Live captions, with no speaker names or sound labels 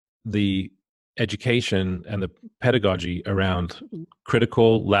the education and the pedagogy around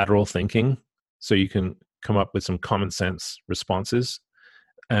critical lateral thinking, so you can come up with some common sense responses.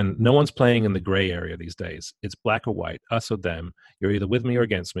 And no one's playing in the gray area these days. It's black or white, us or them. You're either with me or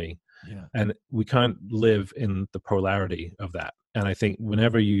against me. Yeah. And we can't live in the polarity of that. And I think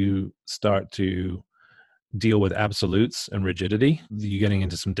whenever you start to deal with absolutes and rigidity, you're getting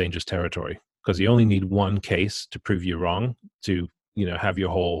into some dangerous territory, because you only need one case to prove you wrong to, have your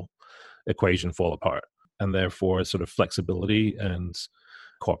whole equation fall apart. And therefore, sort of flexibility and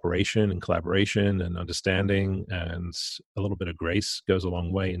cooperation and collaboration and understanding and a little bit of grace goes a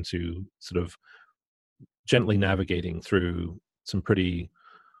long way into sort of gently navigating through some pretty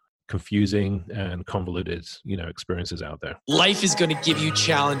confusing and convoluted, experiences out there. Life is going to give you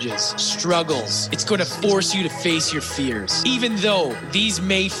challenges, struggles. It's going to force you to face your fears. Even though these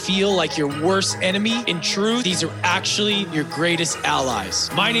may feel like your worst enemy, in truth, these are actually your greatest allies.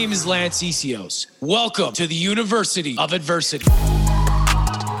 My name is Lance Essios. Welcome to the University of Adversity.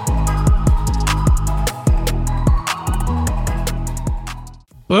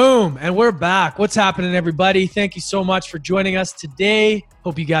 Boom. And we're back. What's happening, everybody? Thank you so much for joining us today.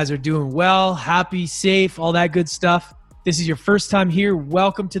 Hope you guys are doing well, happy, safe, all that good stuff. This is your first time here.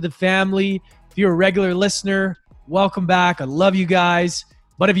 Welcome to the family. If you're a regular listener, welcome back. I love you guys.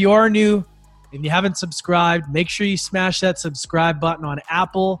 But if you are new and you haven't subscribed, make sure you smash that subscribe button on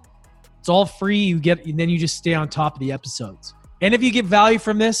Apple. It's all free. And then you just stay on top of the episodes. And if you get value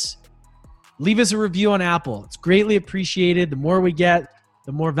from this, leave us a review on Apple. It's greatly appreciated. The more we get,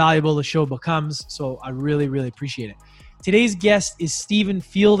 the more valuable the show becomes. So I really, really appreciate it. Today's guest is Stephen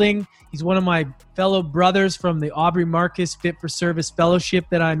Fielding. He's one of my fellow brothers from the Aubrey Marcus Fit for Service Fellowship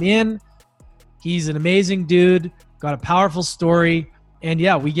that I'm in. He's an amazing dude, got a powerful story, and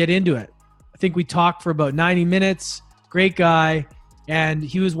yeah, we get into it. I think we talked for about 90 minutes. Great guy. And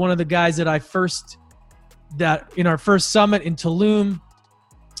he was one of the guys that in our first summit in Tulum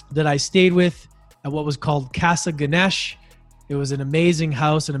that I stayed with at what was called Casa Ganesh. It was an amazing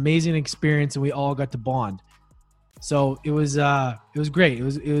house, an amazing experience, and we all got to bond. So it was great.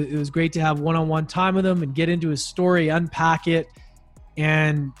 It was great to have one-on-one time with him and get into his story, unpack it,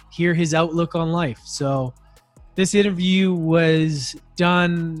 and hear his outlook on life. So this interview was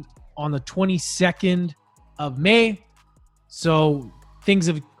done on the 22nd of May. So things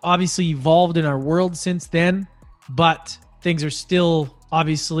have obviously evolved in our world since then, but things are still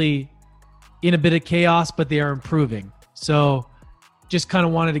obviously in a bit of chaos, but they are improving. So just kind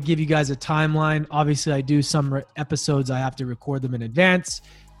of wanted to give you guys a timeline. Obviously, I do some episodes. I have to record them in advance,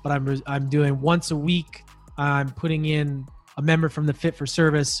 but I'm doing once a week. I'm putting in a member from the Fit for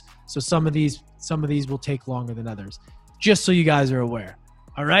Service. So some of these will take longer than others, just so you guys are aware.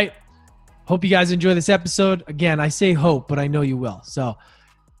 All right. Hope you guys enjoy this episode. Again, I say hope, but I know you will. So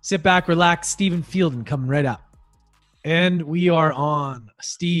sit back, relax. Stephen Fielding coming right up. And we are on.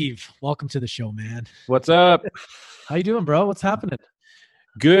 Steve, welcome to the show, man. What's up? How you doing, bro? What's happening?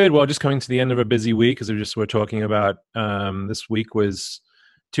 Good. Well, just coming to the end of a busy week, as we're talking about. This week was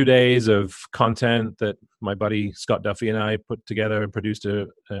 2 days of content that my buddy Scott Duffy and I put together and produced an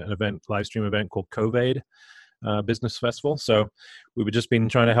event, live stream event called COVID Business Festival. So we've just been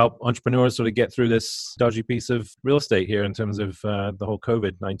trying to help entrepreneurs sort of get through this dodgy piece of real estate here in terms of the whole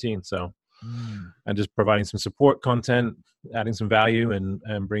COVID-19. So and just providing some support content, adding some value,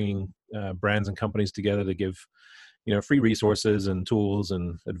 and bringing brands and companies together to give free resources and tools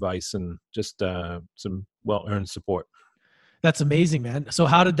and advice and just some well-earned support. That's amazing, man. So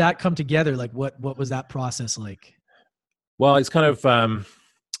how did that come together? Like what was that process like? Well, it's kind of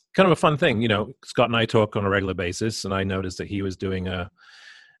a fun thing. Scott and I talk on a regular basis, and I noticed that he was doing a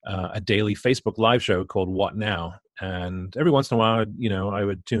daily Facebook live show called What Now? And every once in a while, I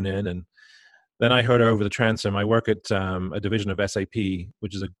would tune in, and then I heard over the transom. I work at a division of SAP,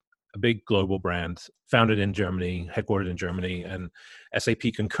 which is a big global brand founded in Germany, headquartered in Germany. And SAP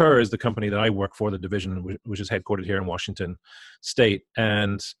Concur is the company that I work for, the division, which is headquartered here in Washington State.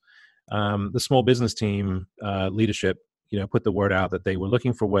 And the small business team leadership, put the word out that they were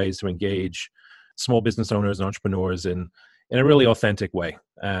looking for ways to engage small business owners and entrepreneurs in a really authentic way,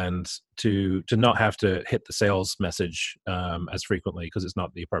 and to not have to hit the sales message as frequently, because it's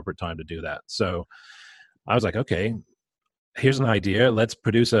not the appropriate time to do that. So I was like, okay, here's an idea. Let's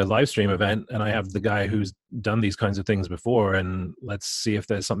produce a live stream event, and I have the guy who's done these kinds of things before, and let's see if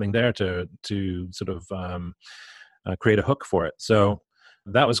there's something there to sort of create a hook for it. So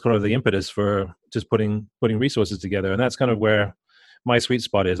that was kind of the impetus for just putting resources together, and that's kind of where my sweet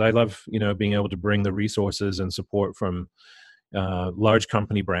spot is. I love being able to bring the resources and support from large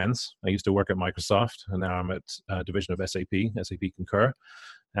company brands. I used to work at Microsoft, and now I'm at a division of SAP Concur,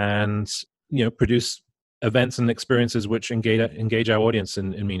 and produce events and experiences which engage our audience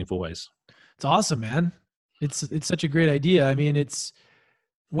in meaningful ways. It's awesome, man. It's such a great idea. I mean, it's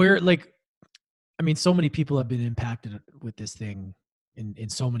where so many people have been impacted with this thing in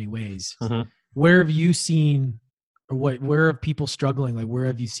so many ways. Mm-hmm. Where have you seen, or where are people struggling? Like, where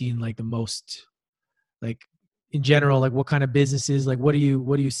have you seen like the most, like in general, like what kind of businesses, like what do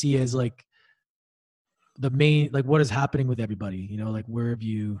you see as like the main, like what is happening with everybody? Like where have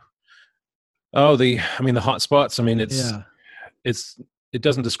you? Oh, the hot spots. I mean, it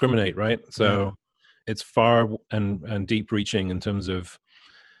doesn't discriminate, right? So it's far and deep reaching in terms of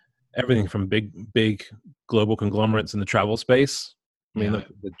everything from big global conglomerates in the travel space. I mean,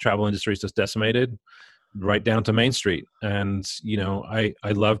 the travel industry is just decimated, right down to Main Street. And, I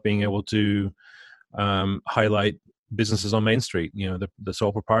love being able to highlight businesses on Main Street, the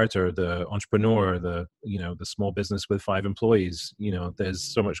sole proprietor, the entrepreneur, the small business with 5 employees. There's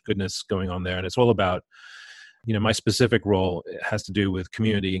so much goodness going on there. And it's all about, my specific role has to do with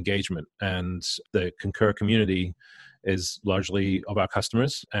community engagement, and the Concur community is largely of our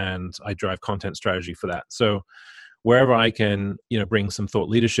customers, and I drive content strategy for that. So wherever I can, bring some thought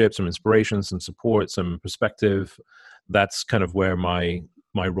leadership, some inspiration, some support, some perspective, that's kind of where my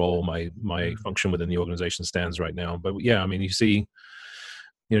role, my function within the organization stands right now. But yeah, I mean, you see,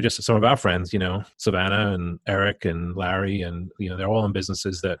 just some of our friends, Savannah and Eric and Larry, and, they're all in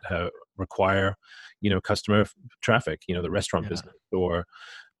businesses that require, customer traffic, the restaurant business, or,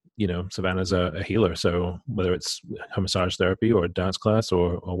 Savannah's a healer. So whether it's her massage therapy or a dance class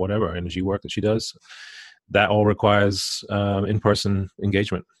or whatever energy work that she does, that all requires in-person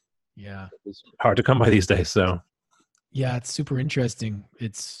engagement. Yeah. It's hard to come by these days. So yeah, it's super interesting.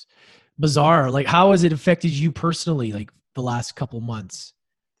 It's bizarre. Like, how has it affected you personally, like the last couple months?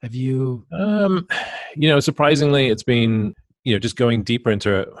 Have you, surprisingly, it's been, just going deeper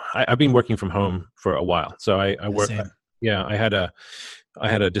into it. I've been working from home for a while. So I work, I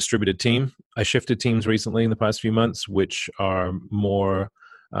had a distributed team. I shifted teams recently in the past few months, which are more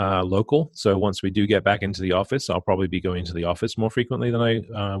local. So once we do get back into the office, I'll probably be going to the office more frequently than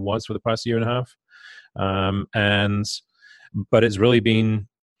I was for the past year and a half. But it's really been,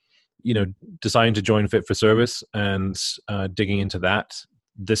 deciding to join Fit for Service and digging into that.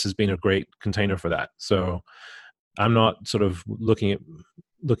 This has been a great container for that. So I'm not sort of looking,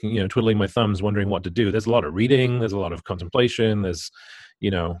 twiddling my thumbs, wondering what to do. There's a lot of reading. There's a lot of contemplation. There's,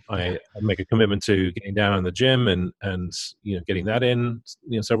 I make a commitment to getting down in the gym and getting that in,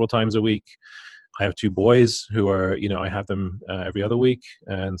 several times a week. I have 2 boys who are, I have them every other week.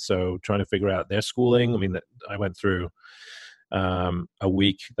 And so trying to figure out their schooling. I mean, I went through a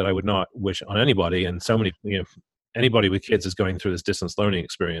week that I would not wish on anybody. And so many, anybody with kids is going through this distance learning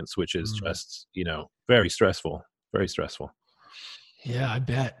experience, which is just, very stressful, very stressful. Yeah, I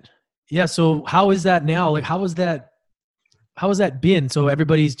bet. Yeah. So how is that now? Like, how has that been? So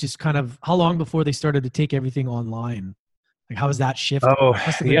everybody's just kind of, how long before they started to take everything online? Like, how has that shifted? Oh,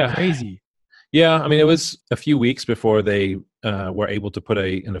 must have been crazy. Yeah. I mean, it was a few weeks before they were able to put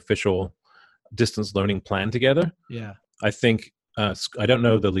an official distance learning plan together. Yeah. I think, I don't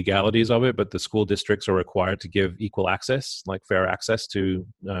know the legalities of it, but the school districts are required to give equal access, like fair access to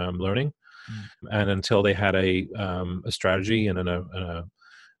learning. And until they had a strategy and a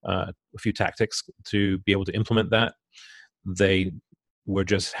few tactics to be able to implement that, they were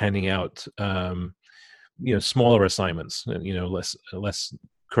just handing out, smaller assignments, less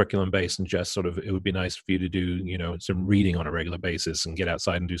curriculum based, and just sort of, it would be nice for you to do, some reading on a regular basis and get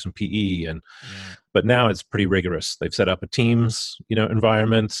outside and do some PE. But now it's pretty rigorous. They've set up a Teams,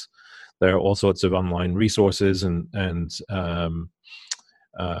 environment. There are all sorts of online resources and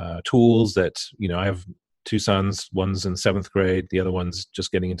tools that, I have 2 sons, one's in 7th grade, the other one's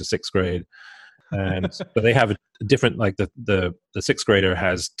just getting into 6th grade. And but they have a different, like the 6th grader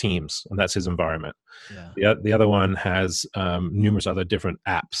has Teams, and that's his environment. The other one has numerous other different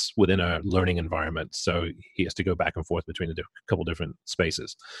apps within a learning environment, so he has to go back and forth between a couple different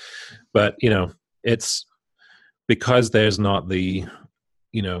spaces. But it's because there's not the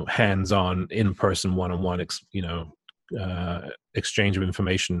hands-on, in-person, one-on-one exchange of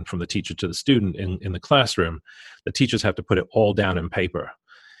information from the teacher to the student in the classroom. The teachers have to put it all down in paper.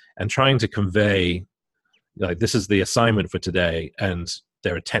 And trying to convey, like, this is the assignment for today, and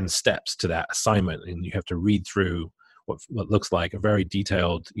there are 10 steps to that assignment, and you have to read through what looks like a very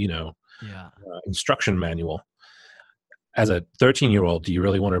detailed, instruction manual. As a 13-year-old, do you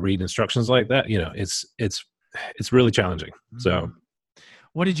really want to read instructions like that? It's really challenging. So,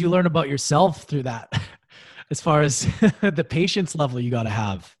 what did you learn about yourself through that? as far as the patience level you got to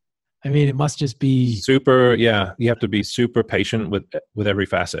have. I mean, it must just be super. Yeah, you have to be super patient with every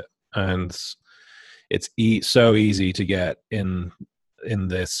facet, and it's so easy to get in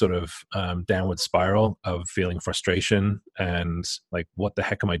this sort of downward spiral of feeling frustration and like, what the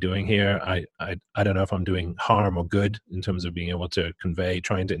heck am I doing here? I don't know if I'm doing harm or good in terms of being able to convey,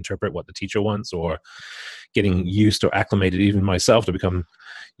 trying to interpret what the teacher wants, or getting used or acclimated, even myself, to become,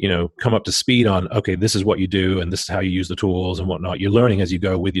 come up to speed on, okay, this is what you do and this is how you use the tools and whatnot. You're learning as you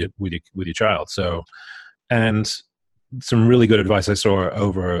go with your child. So, and some really good advice I saw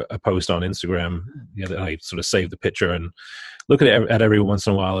over a post on Instagram, that I sort of saved the picture and look at it at every once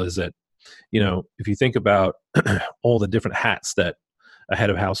in a while, is that, if you think about all the different hats that a head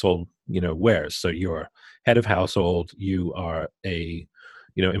of household, wears. So you're head of household, you are a,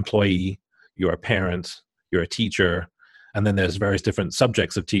 employee, you're a parent, you're a teacher, and then there's various different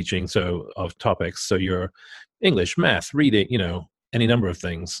subjects of teaching. So of topics. So you're English, math, reading, any number of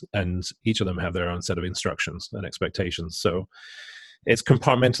things, and each of them have their own set of instructions and expectations. So it's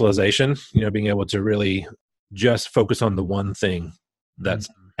compartmentalization, being able to really just focus on the one thing that's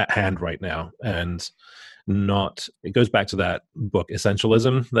at hand right now, and not, it goes back to that book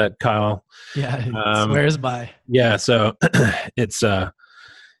Essentialism that Kyle swears by. Yeah. So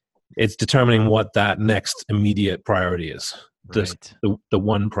it's determining what that next immediate priority is. Just the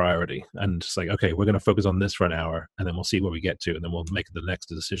one priority, and just like, okay, we're going to focus on this for an hour, and then we'll see where we get to, and then we'll make the next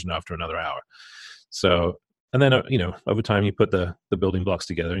decision after another hour. So, and then over time you put the building blocks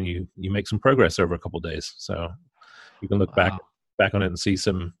together, and you make some progress over a couple of days. So you can look back on it and see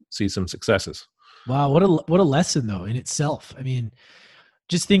some successes. Wow, what a lesson though in itself. I mean,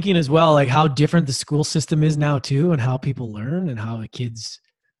 just thinking as well, like how different the school system is now too, and how people learn, and how the kids.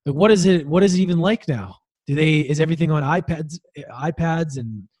 Like, what is it even like now? Is everything on iPads?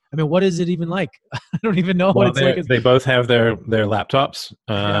 And I mean, what is it even like? I don't even know what it's like. They both have their laptops.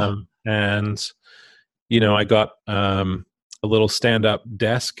 And, I got a little stand-up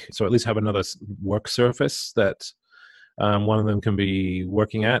desk. So at least have another work surface that one of them can be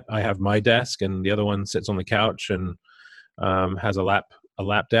working at. I have my desk, and the other one sits on the couch and has a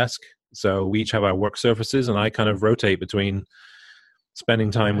lap desk. So we each have our work surfaces, and I kind of rotate between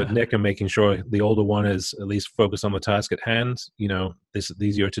spending time with Nick and making sure the older one is at least focused on the task at hand.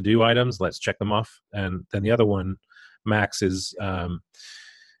 These are to-do items. Let's check them off. And then the other one, Max, is I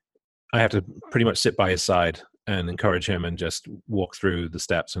have to pretty much sit by his side and encourage him and just walk through the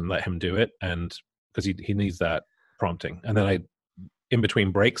steps and let him do it. And because he needs that prompting. And then in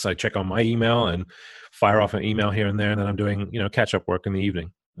between breaks, I check on my email and fire off an email here and there. And then I'm doing, catch-up work in the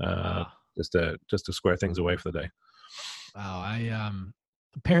evening, just to square things away for the day. Wow.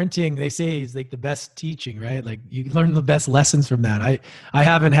 Parenting, they say, is like the best teaching, right? Like you learn the best lessons from that. I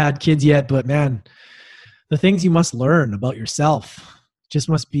haven't had kids yet, but man, the things you must learn about yourself just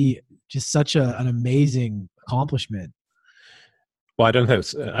must be just such an amazing accomplishment. Well, I don't think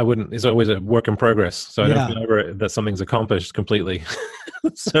it's always a work in progress. So I don't think ever that something's accomplished completely.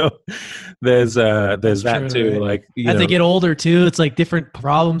 So there's that too. Right? Like, as they get older too, it's like different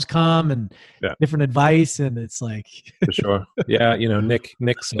problems come and different advice. And it's like, for sure. Yeah.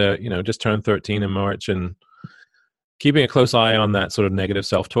 Nick's, just turned 13 in March, and keeping a close eye on that sort of negative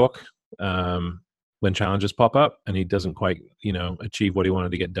self-talk, when challenges pop up and he doesn't quite, achieve what he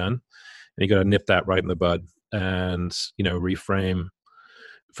wanted to get done. And you got to nip that right in the bud and, reframe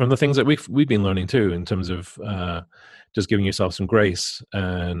from the things that we've been learning too, in terms of just giving yourself some grace.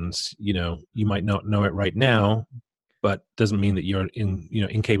 And, you might not know it right now, but doesn't mean that you're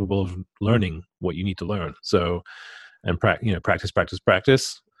incapable of learning what you need to learn. So, and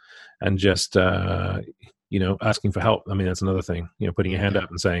practice, and just, asking for help. I mean, that's another thing, putting your hand up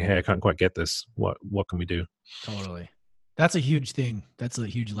and saying, hey, I can't quite get this. What can we do? Totally. That's a huge thing. That's a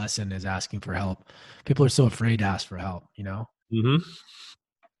huge lesson, is asking for help. People are so afraid to ask for help, Mm-hmm.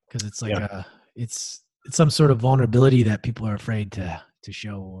 Because it's like it's some sort of vulnerability that people are afraid to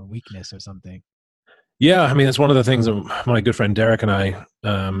show, or weakness or something. Yeah. I mean, it's one of the things that my good friend Derek and I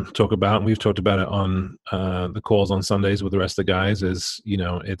talk about, and we've talked about it on the calls on Sundays with the rest of the guys, is,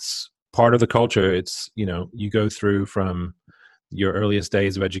 it's part of the culture. It's, you go through from your earliest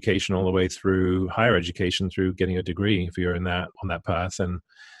days of education all the way through higher education, through getting a degree, if you're on that path, and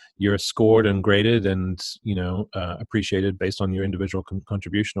you're scored and graded and appreciated based on your individual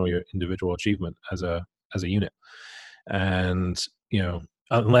contribution or your individual achievement as a unit. And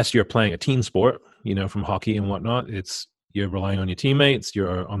unless you're playing a team sport, from hockey and whatnot, you're relying on your teammates,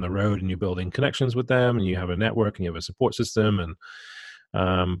 you're on the road and you're building connections with them, and you have a network and you have a support system.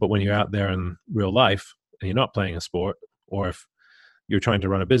 And but when you're out there in real life and you're not playing a sport, or if you're trying to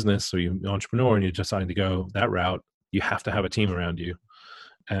run a business or you're an entrepreneur and you're deciding to go that route, you have to have a team around you,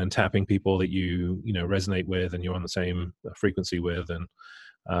 and tapping people that you resonate with and you're on the same frequency with, and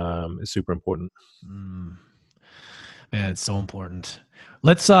is super important. Man, it's so important.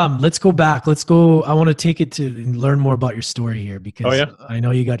 Let's go back. Let's go. I want to take it to and learn more about your story here, because I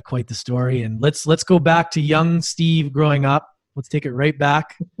know you got quite the story. And let's go back to young Steve growing up. Let's take it right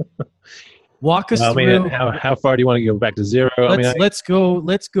back. Walk us through. I mean, how far do you want to go back to zero? Let's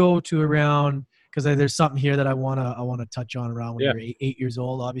go to around, because there's something here that I wanna touch on around when you're 8 years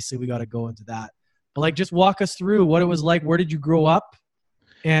old. Obviously, we got to go into that. But like, just walk us through what it was like. Where did you grow up?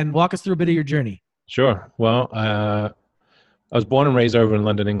 And walk us through a bit of your journey. Sure. Well, I was born and raised over in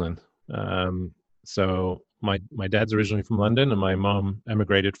London, England. So my dad's originally from London, and my mom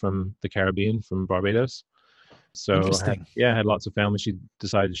emigrated from the Caribbean, from Barbados. So I had lots of family. She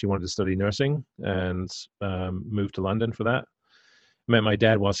decided she wanted to study nursing and moved to London for that. Met my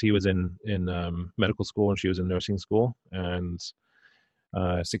dad whilst he was in medical school and she was in nursing school. And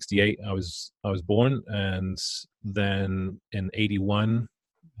 68, I was born, and then in 81,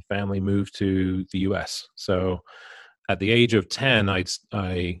 family moved to the US. So at the age of 10, I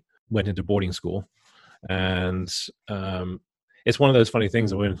went into boarding school, and it's one of those funny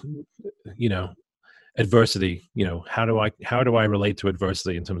things that when adversity, how do I relate to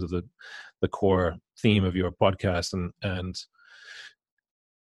adversity in terms of the core theme of your podcast, and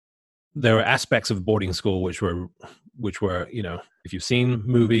there were aspects of boarding school which were if you've seen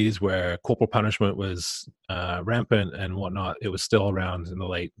movies where corporal punishment was rampant and whatnot, it was still around in the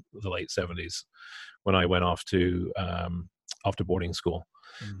late 70s when I went off to boarding school.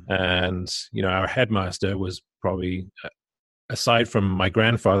 And our headmaster was probably, aside from my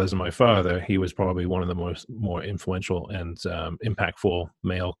grandfathers and my father, he was probably one of the more influential and impactful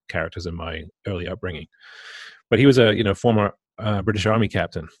male characters in my early upbringing. But he was a former British Army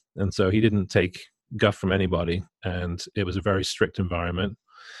captain, and so he didn't take guff from anybody, and it was a very strict environment.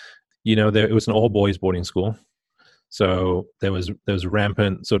 It was an all boys boarding school, so there was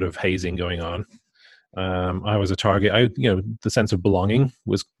rampant sort of hazing going on. I was a target. The sense of belonging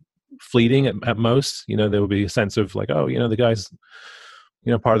was fleeting at most. There would be a sense of like, the guy's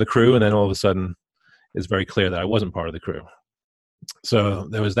part of the crew, and then all of a sudden it's very clear that I wasn't part of the crew. So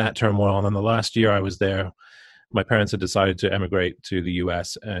there was that turmoil. And then the last year I was there, my parents had decided to emigrate to the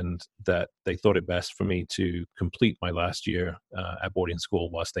US, and that they thought it best for me to complete my last year at boarding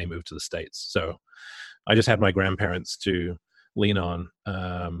school whilst they moved to the States. So I just had my grandparents to lean on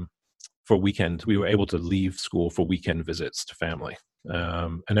for weekend. We were able to leave school for weekend visits to family.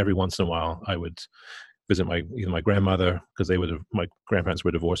 And every once in a while I would visit my grandmother, because my grandparents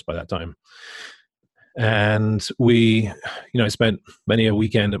were divorced by that time. And we, spent many a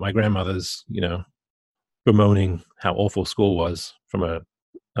weekend at my grandmother's, bemoaning how awful school was from a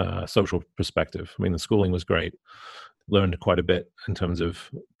social perspective. I mean, the schooling was great. Learned quite a bit in terms of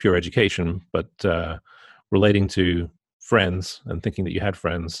pure education, but relating to friends and thinking that you had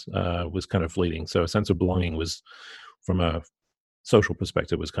friends was kind of fleeting. So a sense of belonging was, from a social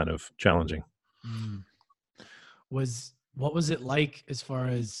perspective, was kind of challenging. What was it like as far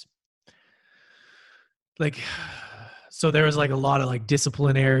as like, so there was like a lot of like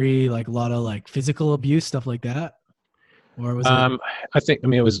disciplinary, like a lot of like physical abuse, stuff like that? Or was it?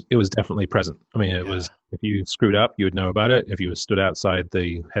 it was definitely present. I mean, it was, if you screwed up, you would know about it. If you stood outside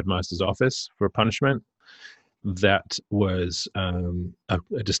the headmaster's office for punishment, that was a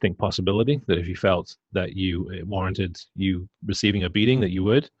distinct possibility, that if you felt that it warranted you receiving a beating, that you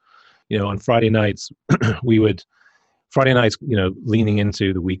would. On Friday nights, leaning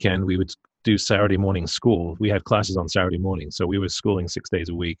into the weekend, we would do Saturday morning school. We had classes on Saturday morning, so we were schooling 6 days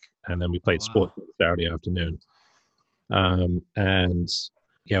a week, and then we played sports Saturday afternoon. And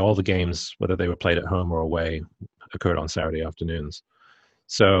all the games, whether they were played at home or away, occurred on Saturday afternoons.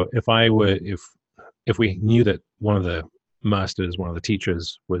 So if we knew that one of the masters, one of the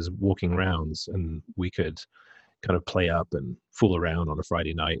teachers, was walking rounds, and we could kind of play up and fool around on a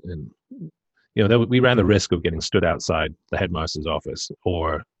Friday night, and we ran the risk of getting stood outside the headmaster's office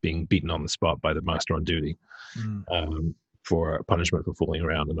or being beaten on the spot by the master on duty for punishment for fooling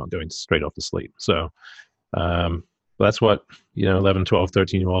around and not going straight off to sleep. So that's what 11, 12,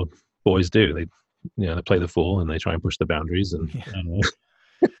 13-year-old boys do. They play the fool and they try and push the boundaries, and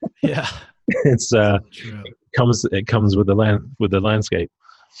it comes with the landscape.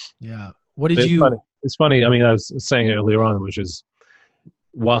 Yeah. What did you? It's funny. I mean, I was saying earlier on, which is,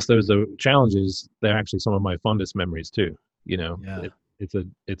 whilst those are challenges, they're actually some of my fondest memories too. It's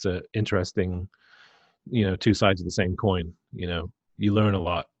a interesting, two sides of the same coin. You learn a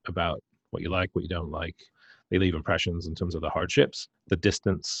lot about what you like, what you don't like. they leave impressions in terms of the hardships. The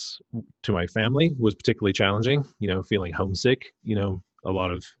distance to my family was particularly challenging, feeling homesick, a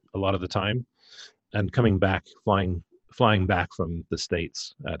lot of the time, and coming back, flying back from the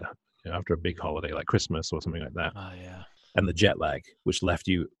States after a big holiday like Christmas or something like that. Oh, yeah. And the jet lag, which left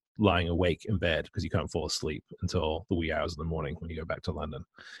you lying awake in bed because you can't fall asleep until the wee hours of the morning when you go back to London.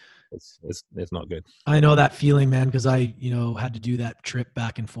 It's not good. I know that feeling, man, because I, had to do that trip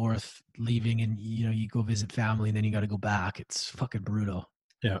back and forth, leaving, and you go visit family, and then you got to go back. It's fucking brutal.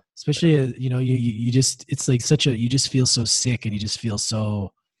 Yeah. Especially, you just, it's like you just feel so sick, and you just feel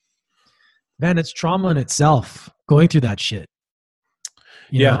so, man, it's trauma in itself going through that shit.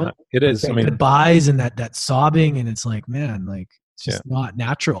 You know? It is. I mean, goodbyes and that sobbing, and it's like, man, like it's just not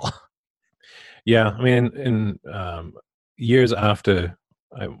natural. Yeah. I mean, in years after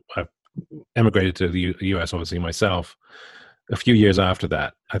I emigrated to the US, obviously myself, a few years after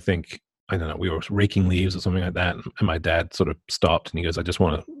that, I don't know, we were raking leaves or something like that. And my dad sort of stopped and he goes, I just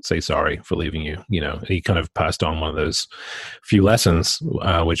want to say sorry for leaving you. And he kind of passed on one of those few lessons,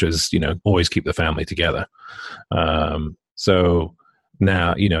 which is, always keep the family together. So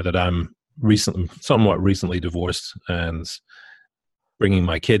now, that I'm somewhat recently divorced and bringing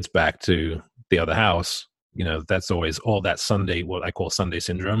my kids back to the other house, that's always all that Sunday, what I call Sunday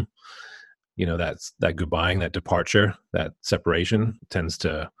syndrome. That's that goodbying, that departure, that separation tends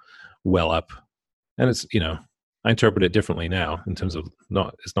to well up. And it's, I interpret it differently now in terms of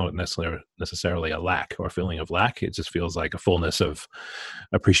it's not necessarily a lack or a feeling of lack. It just feels like a fullness of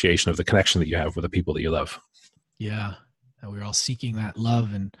appreciation of the connection that you have with the people that you love. Yeah. And we're all seeking that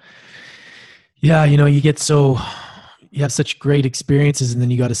love. And yeah, you have such great experiences and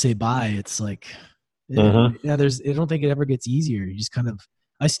then you got to say bye. It's like, I don't think it ever gets easier. You just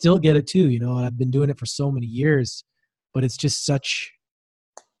I still get it too, and I've been doing it for so many years, but it's just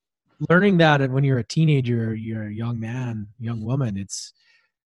learning that when you're a teenager, or you're a young man, young woman, it's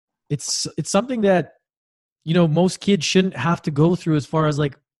something that, most kids shouldn't have to go through as far as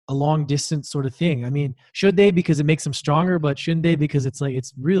like a long distance sort of thing. I mean, should they, because it makes them stronger, but shouldn't they? Because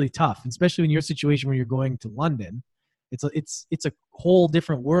it's really tough, especially in your situation when you're going to London. It's a whole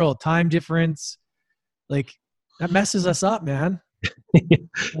different world, time difference. Like that messes us up, man.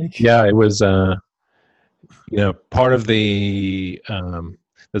 Yeah, it was, part of the,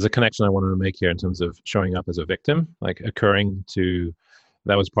 there's a connection I wanted to make here in terms of showing up as a victim, that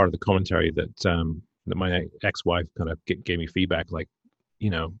was part of the commentary that my ex-wife kind of gave me feedback, like,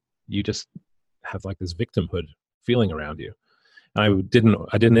 you just have like this victimhood feeling around you. And I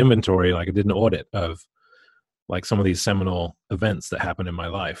didn't inventory, I did an audit of like some of these seminal events that happened in my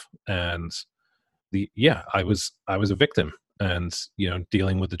life. And I was a victim, and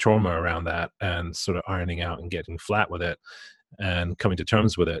dealing with the trauma around that and sort of ironing out and getting flat with it and coming to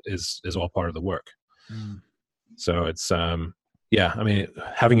terms with it is all part of the work. So it's I mean,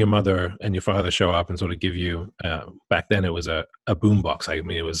 having your mother and your father show up and sort of give you back then it was a boombox. I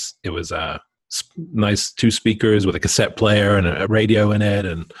mean, it was nice 2 speakers with a cassette player and a radio in it,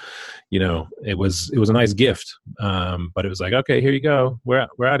 and it was a nice gift, but it was like, okay, here you go, we're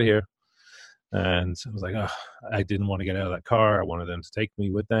out of here. And I was like, oh, I didn't want to get out of that car. I wanted them to take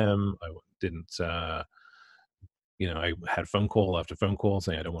me with them. I didn't, I had phone call after phone call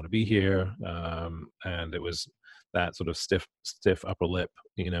saying I don't want to be here. And it was that sort of stiff upper lip,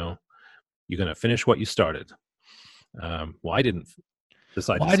 you're going to finish what you started. Well, I didn't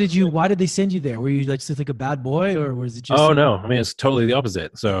decide. Why did they send you there? Were you just like a bad boy, or was it just? Oh, no. I mean, it's totally the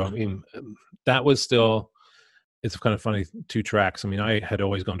opposite. So, I mean, that was still, it's kind of funny, 2 tracks. I mean, I had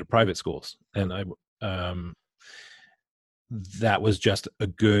always gone to private schools, and that was just a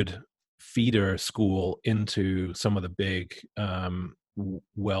good feeder school into some of the big,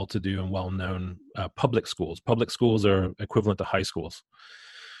 well-to-do and well-known public schools. Public schools are equivalent to high schools.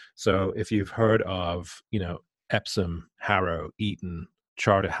 So if you've heard of, Epsom, Harrow, Eton,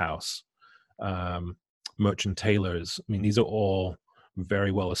 Charterhouse, Merchant Taylors, I mean, these are all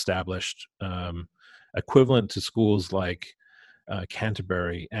very well-established, equivalent to schools like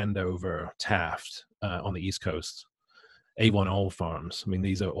Canterbury, Andover, Taft on the East Coast, Avon Old Farms. I mean,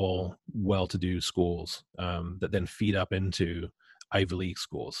 these are all well-to-do schools that then feed up into Ivy League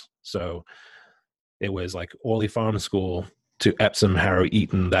schools. So it was like Orley Farm School to Epsom, Harrow,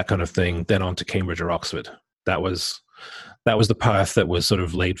 Eton, that kind of thing, then on to Cambridge or Oxford. That was the path that was sort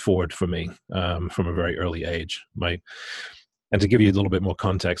of laid forward for me from a very early age. And to give you a little bit more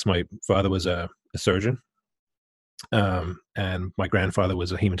context, my father was a surgeon, and my grandfather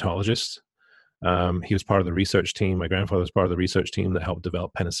was a hematologist. He was part of the research team. My grandfather was part of the research team that helped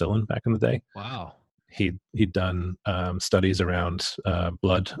develop penicillin back in the day. Wow. he'd done studies around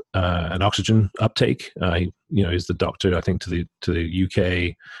blood and oxygen uptake. He's the doctor, I think, to the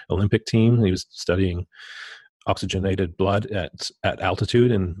UK Olympic team. He was studying oxygenated blood at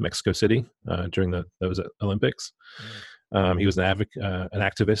altitude in Mexico City during those Olympics. He was an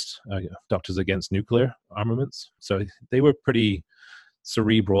activist, Doctors Against Nuclear Armaments. So they were pretty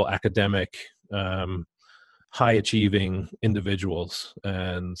cerebral, academic, high-achieving individuals,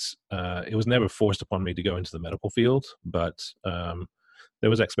 and it was never forced upon me to go into the medical field, but there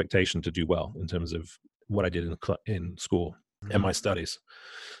was expectation to do well in terms of what I did in school and my studies.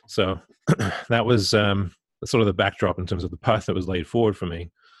 So that was sort of the backdrop in terms of the path that was laid forward for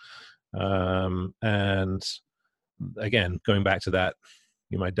me. And again, going back to that,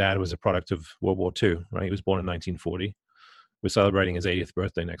 my dad was a product of World War II, right? He was born in 1940. We're celebrating his 80th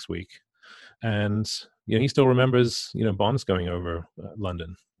birthday next week. And, he still remembers, bombs going over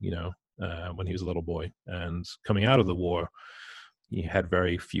London, when he was a little boy. And coming out of the war, he had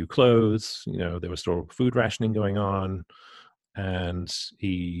very few clothes, there was still food rationing going on. And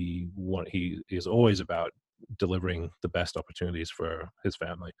he is always about delivering the best opportunities for his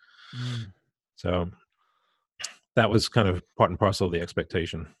family. So that was kind of part and parcel of the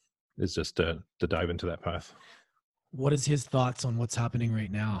expectation, is just to dive into that path. What is his thoughts on what's happening right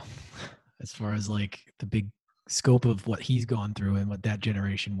now, as far as like the big scope of what he's gone through and what that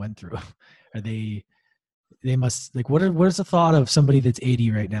generation went through? Are they must, like, what is the thought of somebody that's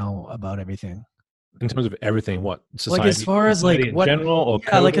 80 right now about everything? In terms of everything, what society, like as far as like in what general, or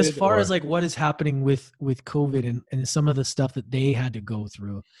yeah, like as COVID, far or as like what is happening with COVID and some of the stuff that they had to go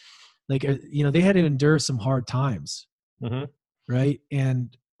through, like they had to endure some hard times, right?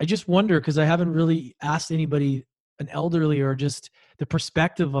 And I just wonder, because I haven't really asked anybody, an elderly, or just the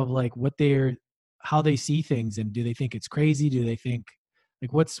perspective of like how they see things, and do they think it's crazy? Do they think,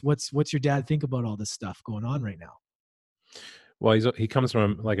 like, what's your dad think about all this stuff going on right now? Well, he comes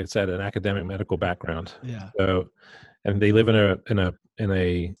from, like I said, an academic medical background. Yeah. So, and they live in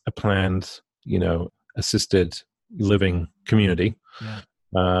a planned, assisted living community.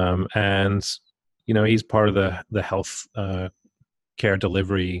 Yeah. And he's part of the health care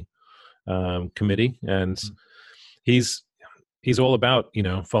delivery committee, and he's all about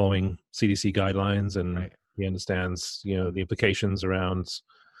following CDC guidelines, and right. He understands the implications around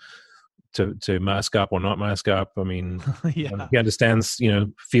to mask up or not mask up. I mean, yeah. He understands,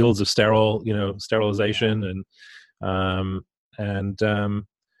 fields of sterilization,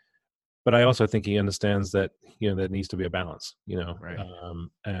 but I also think he understands that, there needs to be a balance, right.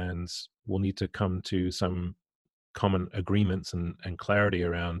 And we'll need to come to some common agreements and clarity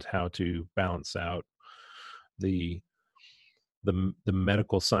around how to balance out the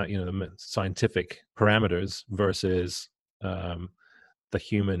medical science, the scientific parameters versus the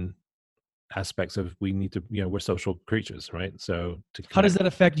human aspects of, we need to, we're social creatures, right? So how does that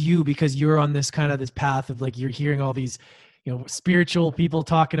affect you? Because you're on this path of, like, you're hearing all these, spiritual people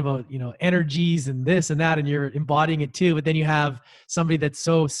talking about, energies and this and that, and you're embodying it too. But then you have somebody that's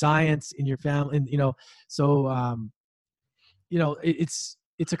so science in your family, and,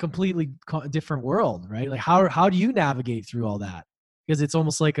 it's a completely different world, right? Like, how do you navigate through all that? Because it's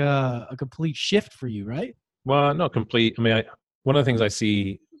almost like a complete shift for you, right? Well, not complete. I mean, one of the things I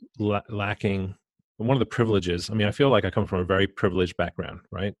see lacking, one of the privileges, I mean, I feel like I come from a very privileged background,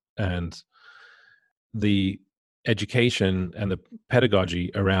 right? And the education and the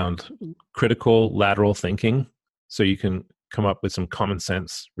pedagogy around critical lateral thinking, so you can come up with some common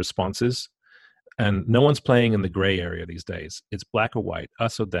sense responses. And no one's playing in the gray area these days. It's black or white,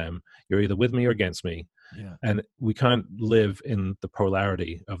 us or them. You're either with me or against me. Yeah. And we can't live in the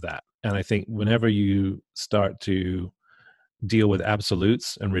polarity of that. And I think whenever you start to deal with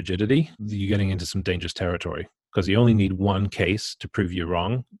absolutes and rigidity, you're getting into some dangerous territory, because you only need one case to prove you're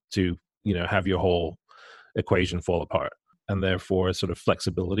wrong to, have your whole equation fall apart. And therefore, sort of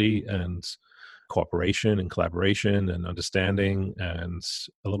flexibility and cooperation and collaboration and understanding and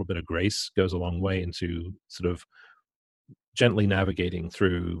a little bit of grace goes a long way into sort of gently navigating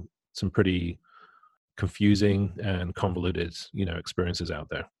through some pretty confusing and convoluted, experiences out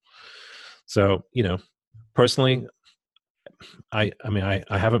there. So, personally, I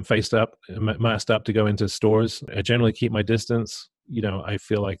haven't masked up to go into stores. I generally keep my distance. I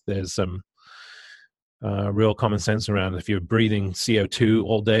feel like there's some real common sense around, if you're breathing CO2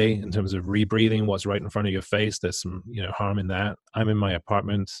 all day in terms of rebreathing what's right in front of your face, there's some, harm in that. I'm in my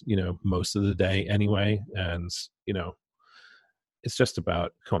apartment, most of the day anyway. And, it's just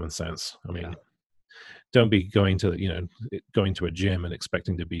about common sense. I mean, don't be going to, going to a gym and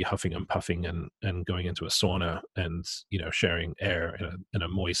expecting to be huffing and puffing and going into a sauna and, sharing air in a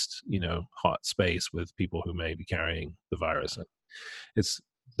moist, hot space with people who may be carrying the virus. It's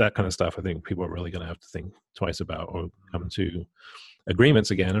that kind of stuff I think people are really going to have to think twice about, or come to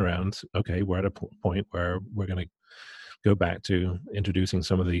agreements again around, okay, we're at a point where we're going to go back to introducing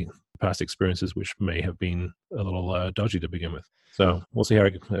some of the past experiences which may have been a little dodgy to begin with. So we'll see how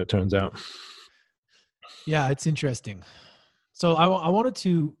it turns out. Yeah, it's interesting. So I wanted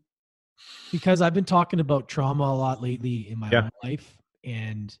to, because I've been talking about trauma a lot lately in my own life,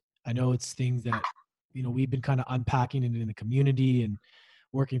 and I know it's things that, we've been kind of unpacking in the community and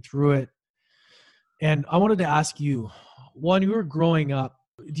working through it. And I wanted to ask you, when you were growing up,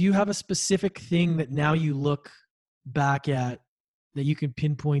 do you have a specific thing that now you look back at that you can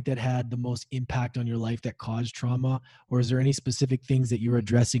pinpoint that had the most impact on your life that caused trauma? Or is there any specific things that you're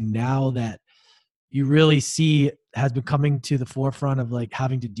addressing now that you really see has been coming to the forefront of like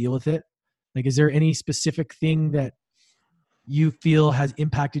having to deal with it? Like, is there any specific thing that you feel has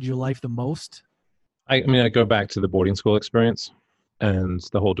impacted your life the most? I go back to the boarding school experience and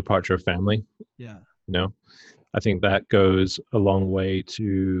the whole departure of family. Yeah. I think that goes a long way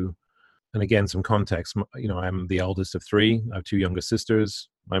to, and again, some context, I'm the eldest of 3. I have 2 younger sisters.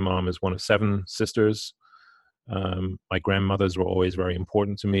 My mom is one of 7 sisters. My grandmothers were always very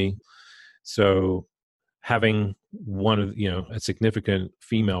important to me. So having one of, a significant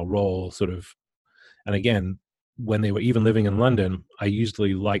female role sort of, and again, when they were even living in London, I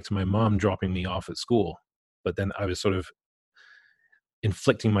usually liked my mom dropping me off at school, but then I was sort of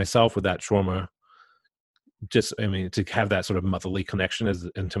inflicting myself with that trauma, to have that sort of motherly connection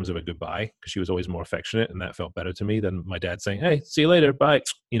in terms of a goodbye, because she was always more affectionate, and that felt better to me than my dad saying, "Hey, see you later, bye,"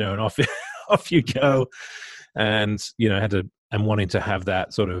 and off you go. And, I'm wanting to have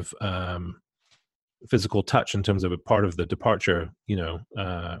that sort of physical touch in terms of a part of the departure,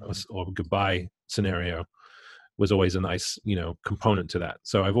 or goodbye scenario was always a nice, component to that.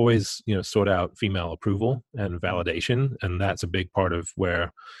 So I've always, sought out female approval and validation. And that's a big part of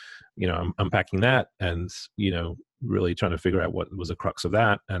where, I'm unpacking that and, really trying to figure out what was the crux of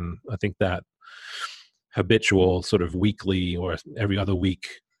that. And I think that habitual sort of weekly or every other week,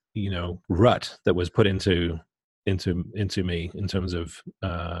 rut that was put into me in terms of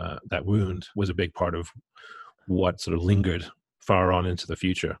that wound was a big part of what sort of lingered far on into the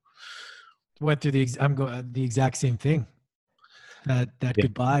future. Went through the exact same thing. That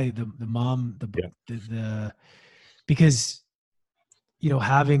goodbye, the mom, the because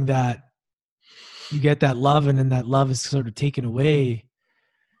having that, you get that love, and then that love is sort of taken away.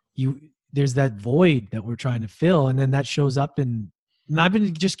 There's that void that we're trying to fill, and then that shows up in. And I've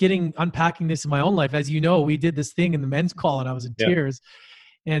been just unpacking this in my own life. As you know, we did this thing in the men's call and I was in tears.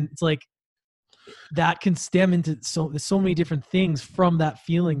 And it's like, that can stem into so many different things from that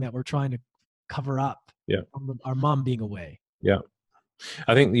feeling that we're trying to cover up. Yeah. From our mom being away. Yeah.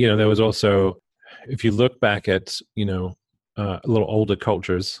 I think, there was also, if you look back at, a little older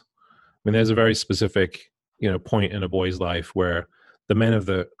cultures, there's a very specific, point in a boy's life where the men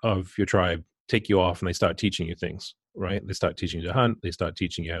of your tribe take you off and they start teaching you things. Right? They start teaching you to hunt. They start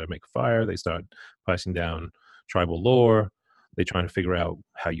teaching you how to make a fire. They start passing down tribal lore. They try to figure out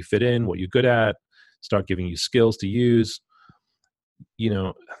how you fit in, what you're good at, start giving you skills to use,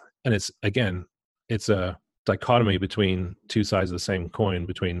 and it's a dichotomy between 2 sides of the same coin.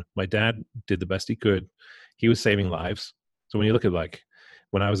 Between my dad did the best he could. He was saving lives. So when you look at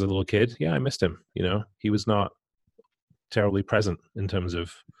when I was a little kid, I missed him. He was not terribly present in terms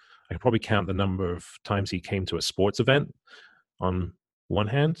of, I could probably count the number of times he came to a sports event on one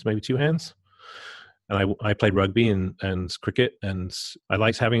hand, maybe 2 hands. And I played rugby and cricket, and I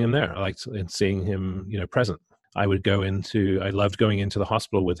liked having him there. I liked seeing him, present. I loved going into the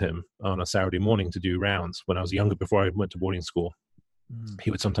hospital with him on a Saturday morning to do rounds when I was younger, before I went to boarding school. He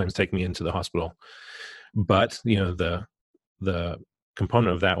would sometimes take me into the hospital. But, the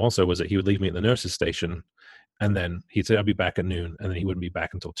component of that also was that he would leave me at the nurse's station. And then he'd say, I'll be back at noon. And then he wouldn't be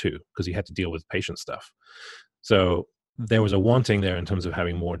back until 2 because he had to deal with patient stuff. So there was a wanting there in terms of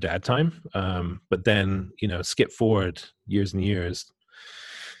having more dad time. But then, skip forward years and years.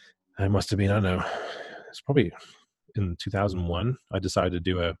 I must have been, I don't know, it's probably in 2001. I decided to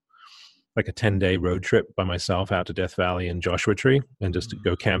do a 10-day road trip by myself out to Death Valley and Joshua Tree, and just to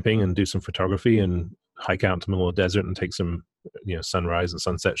go camping and do some photography and hike out to the middle of the desert and take some, sunrise and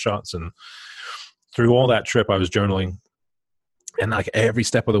sunset shots. And through all that trip, I was journaling, and every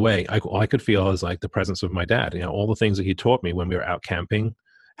step of the way, all I could feel is the presence of my dad. All the things that he taught me when we were out camping,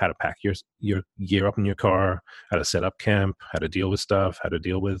 how to pack your gear up in your car, how to set up camp, how to deal with stuff, how to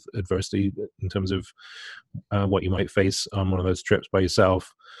deal with adversity in terms of what you might face on one of those trips by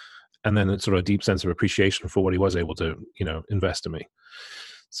yourself. And then it's sort of a deep sense of appreciation for what he was able to, invest in me.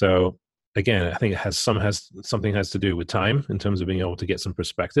 So again, I think something has to do with time in terms of being able to get some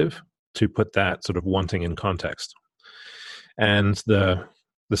perspective to put that sort of wanting in context. And the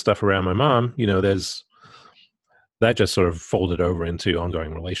stuff around my mom, there's that just sort of folded over into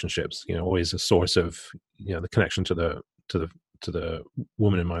ongoing relationships. Always a source of the connection to the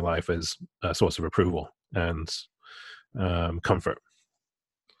woman in my life is a source of approval and comfort.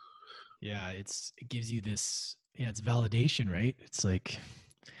 Yeah, it gives you this. Yeah, it's validation, right? It's like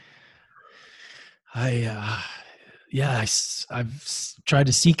I've tried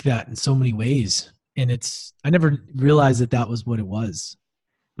to seek that in so many ways, and I never realized that was what it was.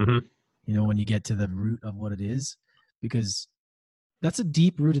 Mm-hmm. When you get to the root of what it is, because that's a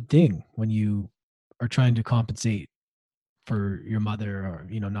deep rooted thing when you are trying to compensate for your mother or,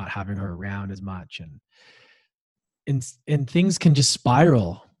 not having her around as much. And things can just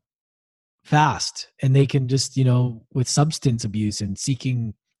spiral fast, and they can just, with substance abuse and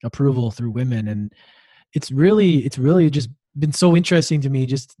seeking approval through women. And it's really just been so interesting to me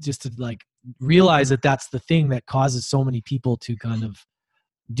just to like realize that that's the thing that causes so many people to kind of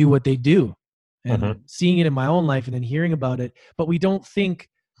do what they do, and seeing it in my own life and then hearing about it. But we don't think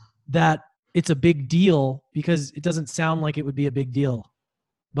that it's a big deal because it doesn't sound like it would be a big deal,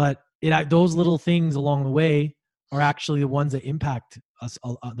 but those little things along the way are actually the ones that impact us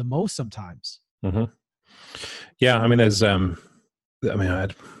the most sometimes. Mm-hmm. Yeah. I mean, there's,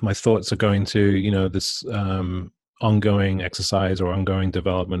 my thoughts are going to, this ongoing exercise or ongoing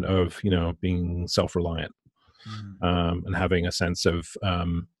development of, being self-reliant and having a sense of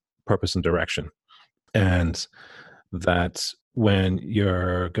purpose and direction. And that when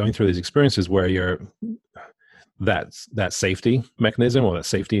you're going through these experiences where you're that safety mechanism or that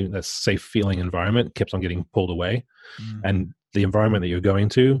safe feeling environment keeps on getting pulled away, and the environment that you're going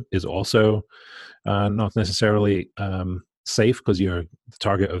to is also not necessarily safe because you're the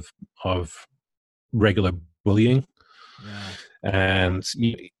target of regular bullying, and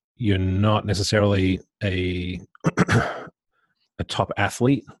you're not necessarily a top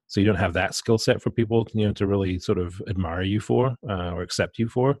athlete, so you don't have that skill set for people to really sort of admire you for or accept you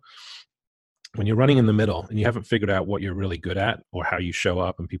for. When you're running in the middle and you haven't figured out what you're really good at or how you show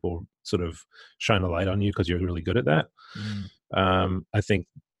up and people sort of shine a light on you because you're really good at that, I think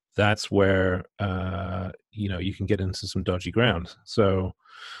that's where you can get into some dodgy ground. So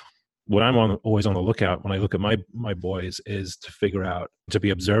what I'm always on the lookout when I look at my boys is to figure out, to be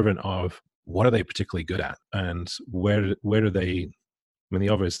observant of what are they particularly good at, and where do they. I mean, the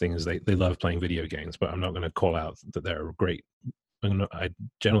obvious thing is they love playing video games, but I'm not going to call out that they're great. I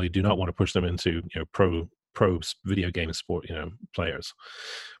generally do not want to push them into pro video game sport players.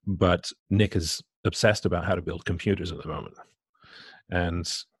 But Nick is obsessed about how to build computers at the moment, and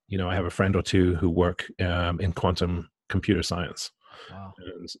I have a friend or two who work in quantum computer science. Wow.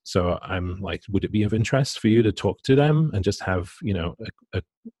 And so I'm like, would it be of interest for you to talk to them and just have a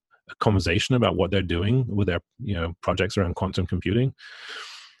conversation about what they're doing with their projects around quantum computing?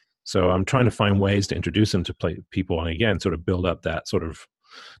 So I'm trying to find ways to introduce him to people, and again sort of build up that sort of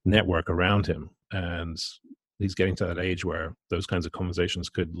network around him. And he's getting to that age where those kinds of conversations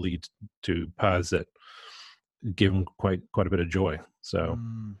could lead to paths that give him quite a bit of joy. So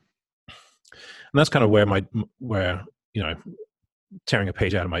and that's kind of where tearing a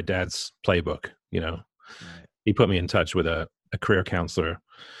page out of my dad's playbook. He put me in touch with a career counselor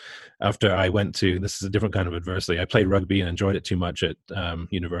after I went to, this is a different kind of adversity. I played rugby and enjoyed it too much at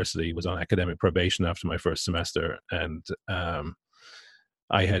university, was on academic probation after my first semester. And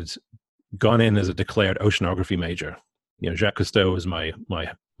I had gone in as a declared oceanography major. Jacques Cousteau was my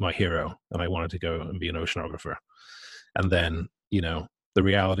hero, and I wanted to go and be an oceanographer. And then, the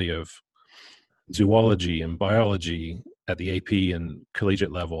reality of zoology and biology at the AP and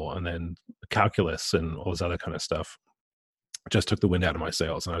collegiate level, and then calculus and all this other kind of stuff, just took the wind out of my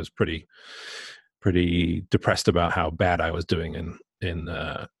sails, and I was pretty depressed about how bad I was doing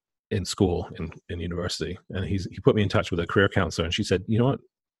in school, in university. And he put me in touch with a career counselor, and she said, you know what,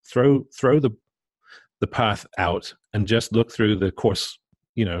 throw the path out and just look through the course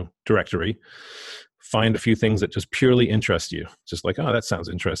directory, find a few things that just purely interest you, just like, oh, that sounds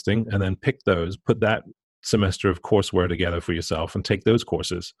interesting, and then pick those, put that semester of courseware together for yourself and take those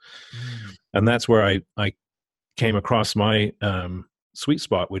courses. And that's where I came across my sweet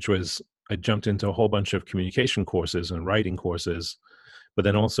spot, which was I jumped into a whole bunch of communication courses and writing courses, but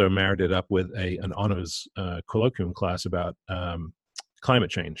then also married it up with an honors colloquium class about climate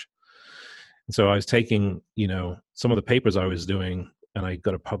change. And so I was taking, some of the papers I was doing, and I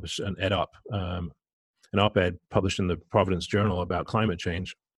got to publish an op-ed published in the Providence Journal about climate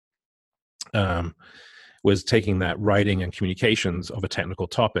change. Was taking that writing and communications of a technical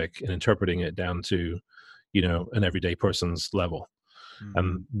topic and interpreting it down to, an everyday person's level. Mm-hmm.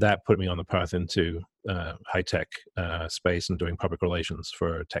 And that put me on the path into high-tech space and doing public relations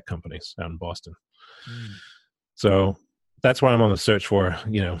for tech companies out in Boston. Mm. So that's why I'm on the search for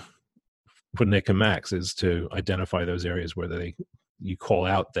Nick and Max, is to identify those areas where you call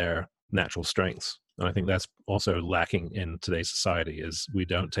out their natural strengths. And I think that's also lacking in today's society, is we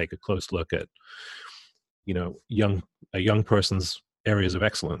don't take a close look at, a young person's areas of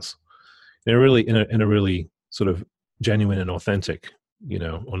excellence in a really sort of genuine and authentic,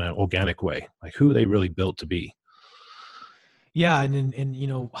 on an organic way, like who they really built to be. Yeah.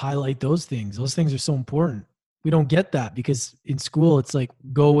 And highlight those things. Those things are so important. We don't get that because in school, it's like,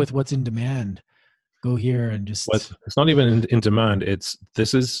 go with what's in demand, go here and just. It's not even in demand. It's,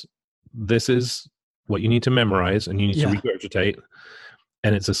 this is what you need to memorize and you need to regurgitate.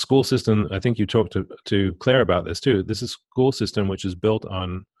 And it's a school system. I think you talked to Claire about this too. This is a school system which is built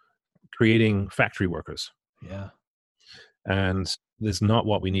on creating factory workers. Yeah. And that's not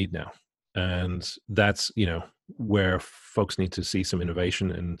what we need now. And that's, where folks need to see some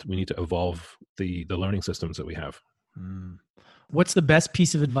innovation, and we need to evolve the learning systems that we have. What's the best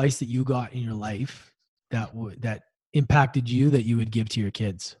piece of advice that you got in your life that impacted you that you would give to your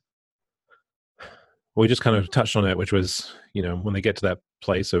kids? Well, we just kind of touched on it, which was, when they get to that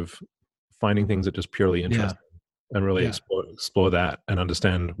place of finding things that just purely interest them, and really explore that and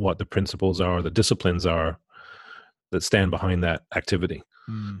understand what the principles are, the disciplines are that stand behind that activity.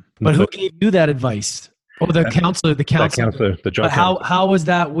 But who gave you that advice? Oh, the counselor, the job counselor. How was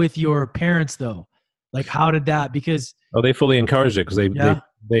that with your parents though? Like, how did that, because. Oh, they fully encouraged it, because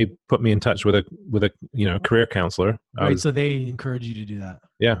they put me in touch with a career counselor. Right. So they encouraged you to do that.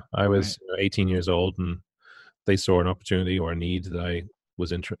 Yeah. I was 18 years old, and they saw an opportunity or a need that I was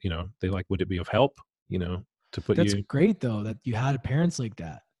they like, would it be of help, to put That's great though, that you had parents like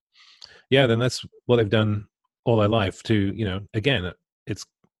that. Yeah. Then that's what they've done all their life to, again, it's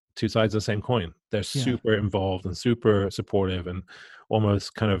two sides of the same coin. They're super involved and super supportive, and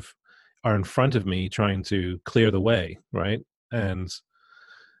almost kind of are in front of me trying to clear the way. Right. And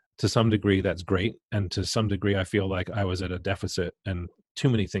to some degree that's great. And to some degree, I feel like I was at a deficit and too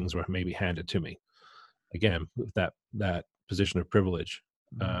many things were maybe handed to me. Again, that position of privilege.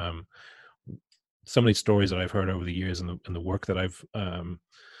 So many stories that I've heard over the years, and the work that I've,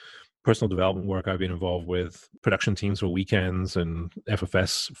 personal development work I've been involved with, production teams for weekends and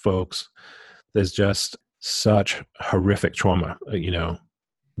FFS folks. There's just such horrific trauma,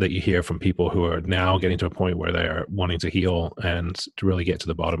 that you hear from people who are now getting to a point where they're wanting to heal and to really get to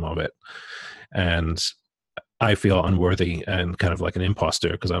the bottom of it. And I feel unworthy and kind of like an imposter,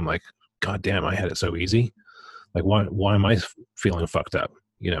 because I'm like, God damn, I had it so easy. Like, why am I feeling fucked up?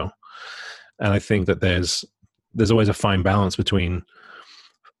 And I think that there's always a fine balance between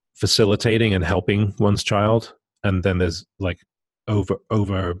facilitating and helping one's child, and then there's like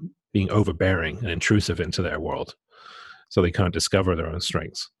over being overbearing and intrusive into their world, so they can't discover their own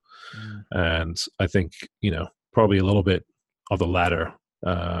strengths. And I think probably a little bit of the latter.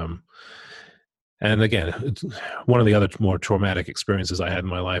 And again, one of the other more traumatic experiences I had in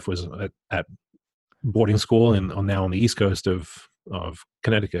my life was at boarding school now on the East Coast of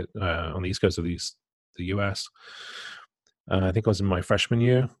Connecticut, on the East Coast of the U.S. I think I was in my freshman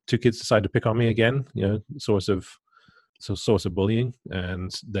year. Two kids decided to pick on me again, source of bullying.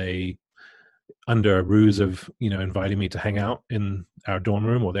 And they, under a ruse of, inviting me to hang out in our dorm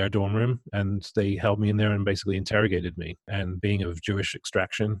room or their dorm room, and they held me in there and basically interrogated me. And being of Jewish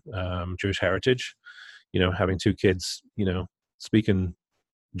extraction, Jewish heritage, having two kids, speaking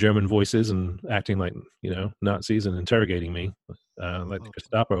German voices and acting like, Nazis and interrogating me, like the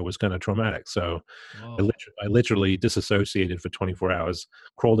Gestapo, was kind of traumatic. So I literally disassociated for 24 hours,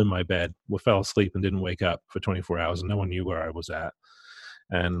 crawled in my bed, fell asleep and didn't wake up for 24 hours, and no one knew where I was at.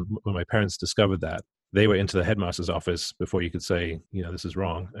 And when my parents discovered that, they were into the headmaster's office before you could say, this is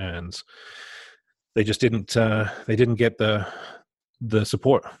wrong. And they just didn't get the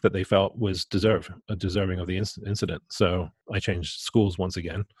support that they felt was deserving of the incident. So I changed schools once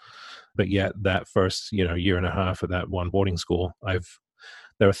again. But yet that first, year and a half at that one boarding school,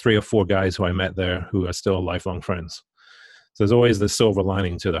 there are 3 or 4 guys who I met there who are still lifelong friends. So there's always the silver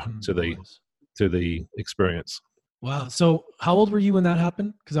lining to the experience. Wow. So how old were you when that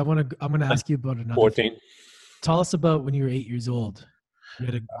happened? Because I'm going to ask you about another 14. Tell us about when you were 8 years old. You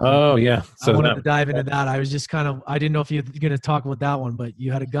had a, Oh yeah. I So wanted that, to dive into that. I was just I didn't know if you're going to talk about that one, but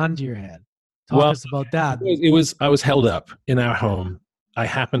you had a gun to your head. Talk well, us about that. I was held up in our home. I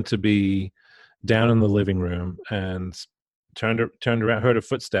happened to be down in the living room and turned around, heard of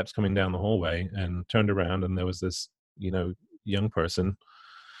footsteps coming down the hallway, and turned around, and there was this, young person,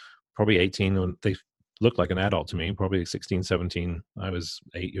 probably 18, or they looked like an adult to me, probably 16, 17. I was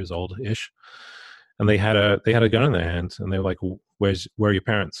 8 years old ish. And they had a gun in their hand, and they were like, where are your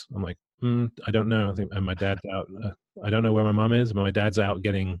parents? I'm like, I don't know. I think, and my dad's out. I don't know where my mom is, but my dad's out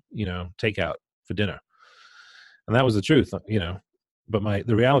getting, takeout for dinner. And that was the truth, But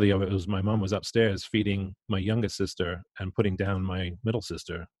the reality of it was my mom was upstairs feeding my youngest sister and putting down my middle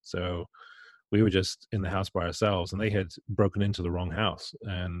sister. So we were just in the house by ourselves, and they had broken into the wrong house.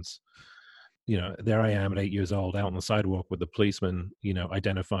 And there I am at 8 years old, out on the sidewalk with the policeman,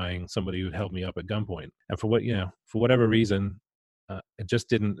 identifying somebody who held me up at gunpoint. And for whatever reason, it just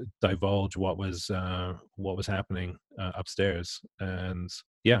didn't divulge what was happening upstairs. And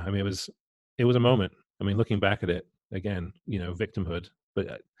yeah, I mean, it was a moment. I mean, looking back at it again, victimhood, but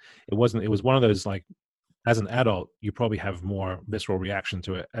it wasn't. It was one of those, like, as an adult, you probably have more visceral reaction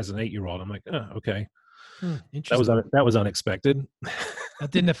to it. As an 8-year-old, I'm like, oh, okay. Interesting. That was unexpected. That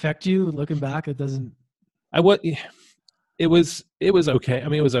didn't affect you looking back. It doesn't. It was okay. I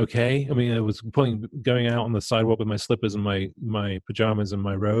mean, it was okay. I mean, it was going out on the sidewalk with my slippers and my pajamas and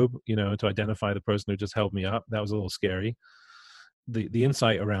my robe, to identify the person who just held me up. That was a little scary. The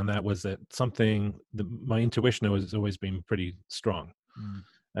insight around that was that my intuition has always been pretty strong.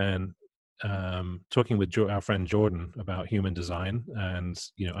 And talking with our friend Jordan about human design and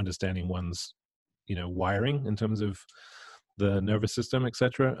understanding one's wiring in terms of the nervous system,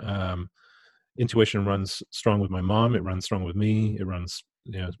 etc. Intuition runs strong with my mom. It runs strong with me. It runs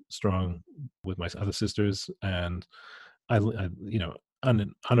strong with my other sisters. And I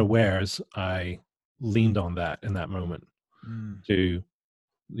unawares, I leaned on that in that moment to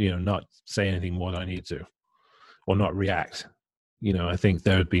not say anything more than I need to, or not react. I think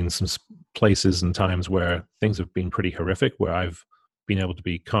there have been some places and times where things have been pretty horrific, where I've been able to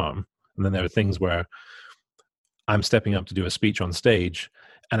be calm. And then there are things where I'm stepping up to do a speech on stage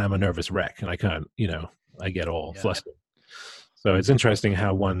and I'm a nervous wreck, and I can't, I get all flustered. So it's interesting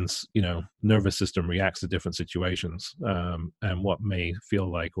how one's, nervous system reacts to different situations, and what may feel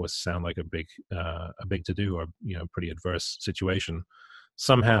like or sound like a big to do, or, pretty adverse situation.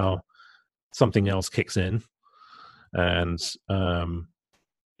 Somehow something else kicks in. And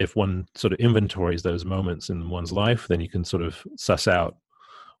if one sort of inventories those moments in one's life, then you can sort of suss out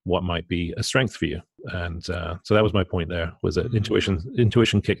what might be a strength for you. And so that was my point there, was that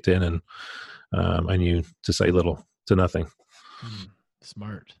intuition kicked in, and I knew to say little to nothing.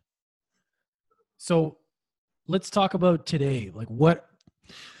 Smart. So let's talk about today. Like, what,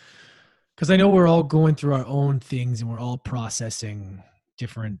 because I know we're all going through our own things and we're all processing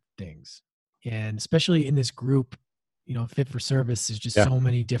different things. And especially in this group, Fit for Service, there's just so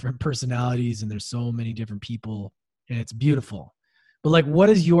many different personalities and there's so many different people, and it's beautiful. But like, what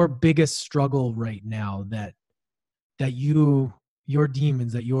is your biggest struggle right now that your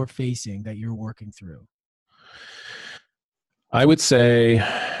demons that you're facing, that you're working through? I would say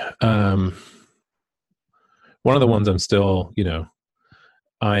one of the ones I'm still,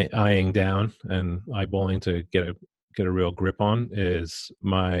 eyeing down and eyeballing to get a real grip on is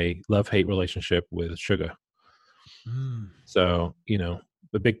my love-hate relationship with sugar. So,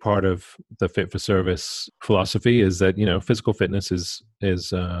 a big part of the Fit for Service philosophy is that, physical fitness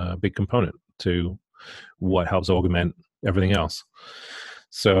is a big component to what helps augment everything else.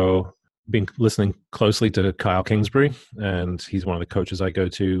 So been listening closely to Kyle Kingsbury, and he's one of the coaches I go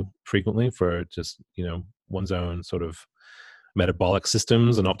to frequently for just, one's own sort of metabolic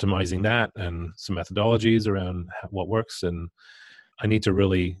systems and optimizing that, and some methodologies around what works. And I need to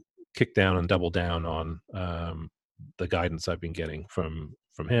really kick down and double down on the guidance I've been getting from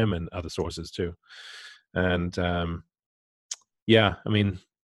him and other sources too. And I mean,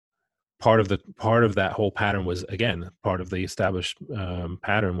 part of that whole pattern was, again, part of the established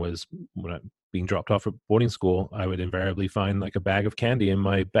pattern was, when I being dropped off at boarding school, I would invariably find like a bag of candy in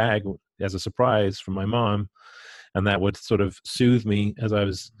my bag as a surprise from my mom, and that would sort of soothe me as I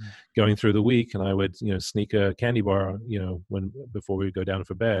was going through the week. And I would sneak a candy bar before we would go down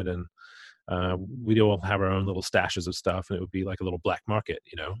for bed, and we'd all have our own little stashes of stuff, and it would be like a little black market,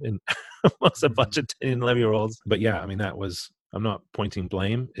 in amongst a bunch of 10 and 11-year-olds. But yeah, I mean, I'm not pointing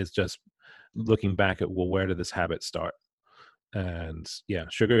blame. It's just looking back at, well, where did this habit start? And yeah,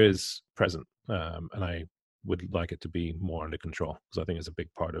 sugar is present. And I would like it to be more under control, because I think it's a big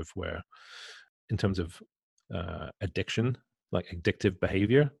part of where, in terms of addiction, like addictive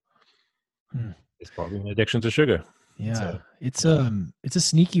behavior, Hmm. it's probably an addiction to sugar. Yeah. So, It's a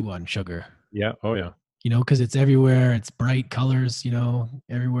sneaky one, sugar. yeah. Oh yeah. Because it's everywhere. It's bright colors,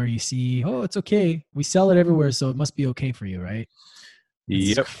 everywhere you see. Oh, it's okay. We sell it everywhere, so it must be okay for you, right?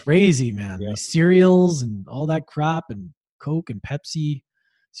 It's Yep. crazy, man. Yeah. The cereals and all that crap and Coke and Pepsi,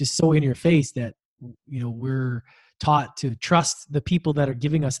 it's just so in your face that, we're taught to trust the people that are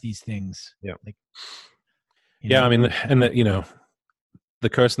giving us these things. Yeah. Like, I mean, and that, the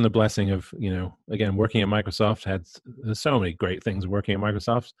curse and the blessing of, again, working at Microsoft there's so many great things working at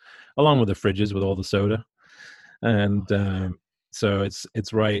Microsoft, along with the fridges with all the soda. And so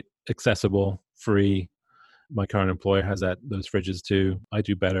it's right, accessible, free. My current employer has those fridges too. I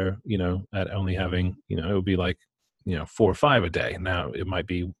do better, at only having, it would be like, 4 or 5 a day. Now it might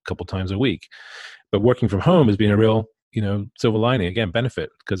be a couple times a week, but working from home has been a real, silver lining, again, benefit,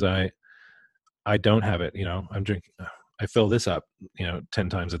 because I don't have it, I'm drinking, I fill this up, 10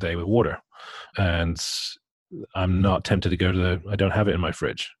 times a day with water, and I'm not tempted to go I don't have it in my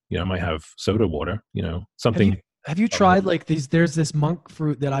fridge. I might have soda water, something. Have you tried like these? There's this monk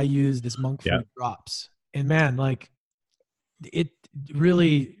fruit that I use, this monk fruit Yeah. drops. And man, like it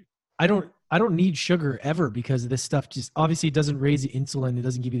really, I don't need sugar ever, because this stuff just obviously doesn't raise the insulin. It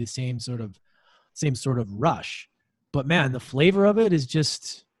doesn't give you the same sort of rush, but man, the flavor of it is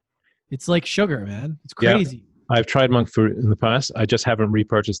just, it's like sugar, man. It's crazy. Yeah. I've tried monk fruit in the past. I just haven't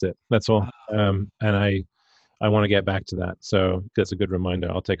repurchased it. That's all. And I want to get back to that. So that's a good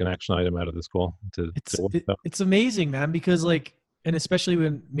reminder. I'll take an action item out of this call. It's amazing, man, because like, and especially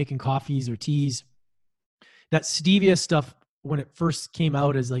when making coffees or teas, that stevia stuff, when it first came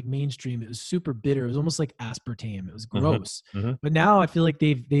out as like mainstream, it was super bitter. It was almost like aspartame. It was gross. Mm-hmm. But now I feel like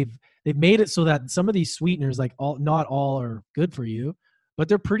they've made it so that some of these sweeteners, like not all are good for you,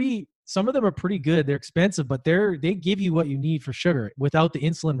 but some of them are pretty good. They're expensive, but they give you what you need for sugar without the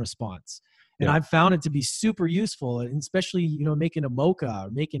insulin response. And I've found it to be super useful, and especially, making a mocha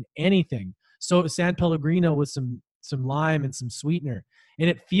or making anything. So San Pellegrino with some lime and some sweetener, and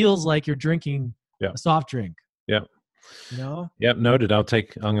it feels like you're drinking a soft drink. Yeah. Yep. Noted. I'm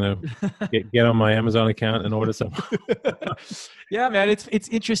going to get on my Amazon account and order some. Yeah, man. It's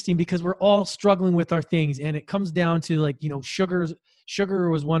interesting because we're all struggling with our things, and it comes down to like, sugar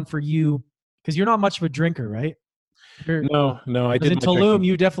was one for you because you're not much of a drinker, right? No, I did. In Tulum,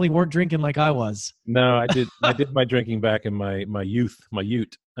 you definitely weren't drinking like I was. No, I did. I did my drinking back in my youth, my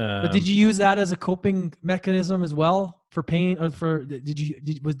ute. But did you use that as a coping mechanism as well for pain? Or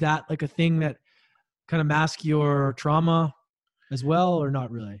was that like a thing that kind of mask your trauma as well, or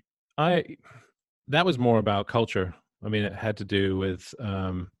not really? That was more about culture. I mean, it had to do with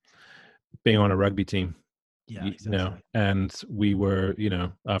being on a rugby team. Yeah, exactly. And we were,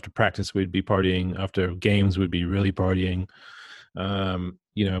 after practice, we'd be partying. After games, we'd be really partying.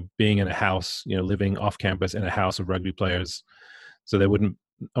 Being in a house, living off campus in a house of rugby players. So there wouldn't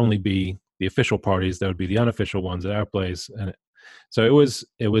only be the official parties, there would be the unofficial ones at our place. And so it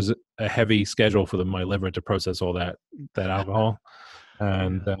was a heavy schedule for my liver to process all that alcohol.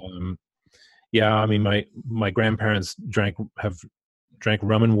 And I mean, my grandparents drank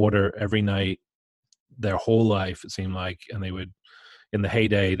rum and water every night their whole life, it seemed like, and they would, in the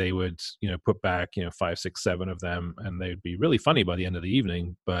heyday, they would put back 5, 6, 7 of them, and they'd be really funny by the end of the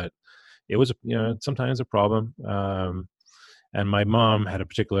evening. But it was sometimes a problem. And my mom had a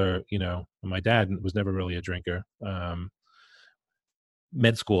particular, my dad was never really a drinker.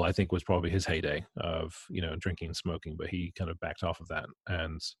 Med school, I think, was probably his heyday of drinking and smoking, but he kind of backed off of that.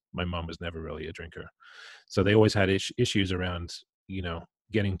 And my mom was never really a drinker, so they always had issues around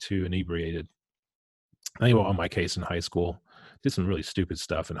getting too inebriated. I think on my case in high school, did some really stupid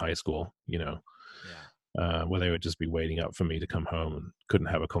stuff in high school, where they would just be waiting up for me to come home and couldn't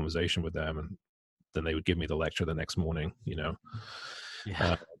have a conversation with them, and then they would give me the lecture the next morning.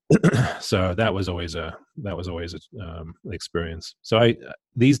 So that was always an experience. So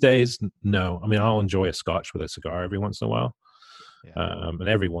these days, no. I mean, I'll enjoy a scotch with a cigar every once in a while. And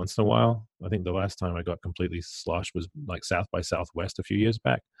every once in a while, I think the last time I got completely sloshed was like South by Southwest a few years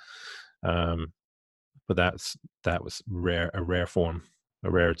back. But that was a rare form,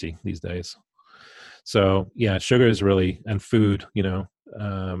 a rarity these days. So yeah, sugar is really, and food,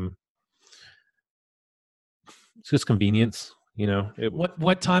 it's just convenience.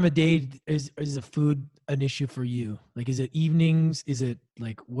 What time of day is the food an issue for you? Like, is it evenings? Is it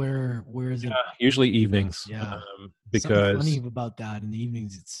like where is it? Usually evenings. Yeah. Because something funny about that in the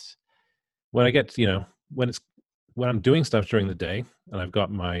evenings, it's when I get when I'm doing stuff during the day and I've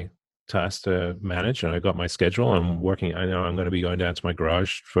got my tasks to manage and I've got my schedule, I'm working. I know I'm going to be going down to my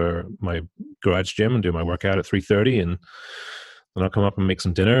garage for my garage gym and do my workout at 3:30, and then I'll come up and make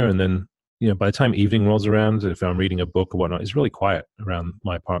some dinner. And then, by the time evening rolls around, if I'm reading a book or whatnot, it's really quiet around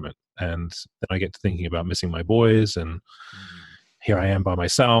my apartment. And then I get to thinking about missing my boys, and here I am by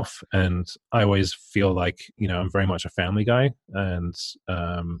myself. And I always feel like, I'm very much a family guy, and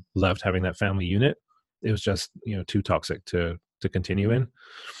loved having that family unit. It was just, too toxic to continue in.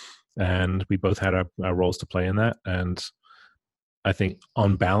 And we both had our roles to play in that. And I think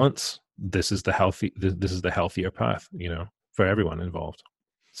on balance, this is the healthier path, for everyone involved.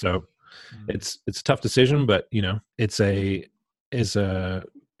 So it's a tough decision, but it's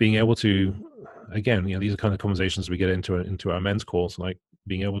being able to, again, these are kind of conversations we get into our men's calls, like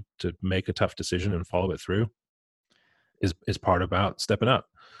being able to make a tough decision and follow it through is part about stepping up,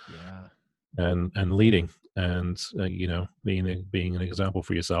 and leading, and being an example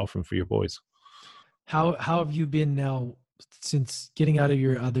for yourself and for your boys. How have you been now since getting out of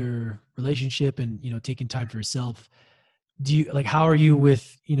your other relationship and taking time for yourself? How are you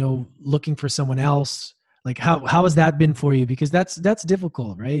with looking for someone else? Like how has that been for you? Because that's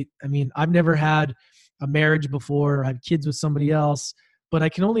difficult, right? I mean, I've never had a marriage before. I have kids with somebody else, but I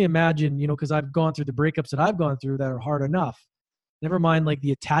can only imagine, because I've gone through the breakups that I've gone through that are hard enough. Never mind like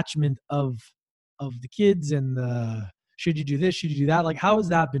the attachment of the kids and the should you do this, should you do that? Like how has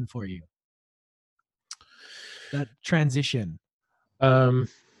that been for you? That transition. Even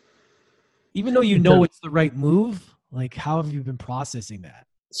though it's the right move, like how have you been processing that?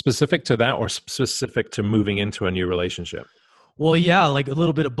 Specific to that, or specific to moving into a new relationship? Well, yeah, like a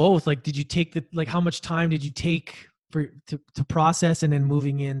little bit of both. Like, did you take how much time did you take to process, and then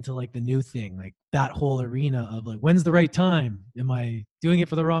moving into like the new thing, like that whole arena of like, when's the right time? Am I doing it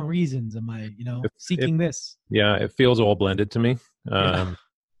for the wrong reasons? Am I, seeking this? Yeah, it feels all blended to me.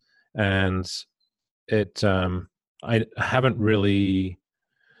 And it, I haven't really,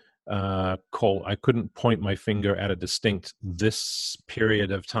 I couldn't point my finger at a distinct, this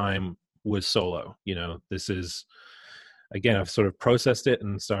period of time was solo. This is, again, I've sort of processed it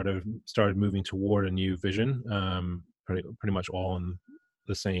and started moving toward a new vision, pretty much all in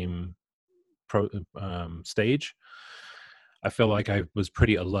the same stage. I feel like I was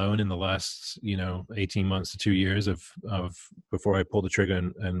pretty alone in the last 18 months to 2 years of before I pulled the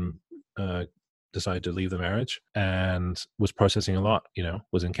trigger and decided to leave the marriage, and was processing a lot.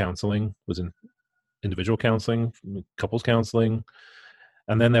 Was in counseling, was in individual counseling, couples counseling,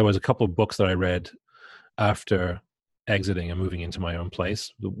 and then there was a couple of books that I read after exiting and moving into my own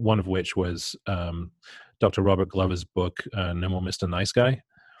place. One of which was Dr. Robert Glover's book, No More Mr. Nice Guy,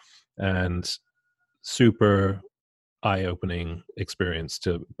 and super eye-opening experience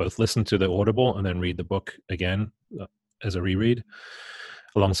to both listen to the Audible and then read the book again as a reread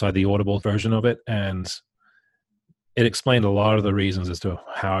alongside the Audible version of it. And it explained a lot of the reasons as to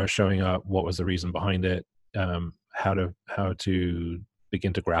how I was showing up, what was the reason behind it, how to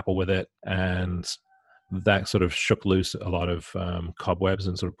begin to grapple with it. And that sort of shook loose a lot of cobwebs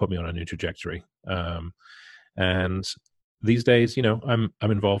and sort of put me on a new trajectory. And these days, I'm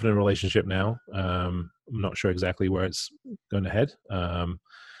involved in a relationship now. I'm not sure exactly where it's going to head.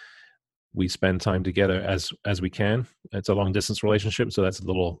 We spend time together as we can. It's a long distance relationship, so that's a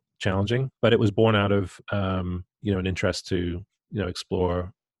little challenging. But it was born out of an interest to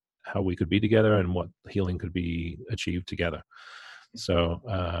explore how we could be together and what healing could be achieved together. So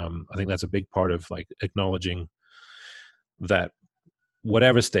I think that's a big part of like acknowledging that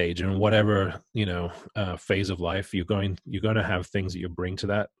whatever stage and whatever phase of life you're going to have things that you bring to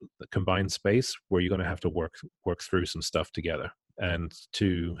that combined space where you're going to have to work through some stuff together, and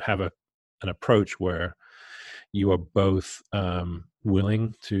to have an approach where you are both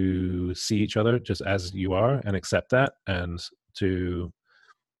willing to see each other just as you are and accept that, and to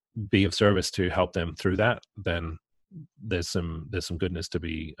be of service to help them through that. Then there's some goodness to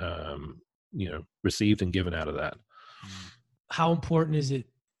be received and given out of that. How important is it?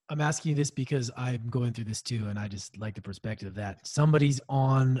 I'm asking you this because I'm going through this too, and I just like the perspective that somebody's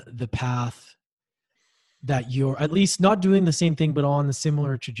on the path that you're at least not doing the same thing, but on a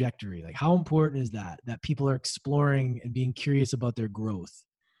similar trajectory. Like how important is that people are exploring and being curious about their growth?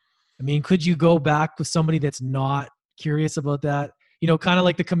 I mean, could you go back with somebody that's not curious about that? Kind of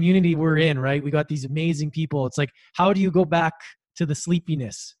like the community we're in, right? We got these amazing people. It's like, how do you go back to the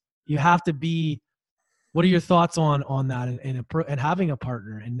sleepiness? You have to be, what are your thoughts on that and having a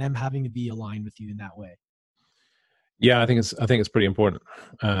partner and them having to be aligned with you in that way? Yeah, I think it's pretty important.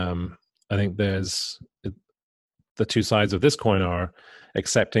 I think there's the two sides of this coin are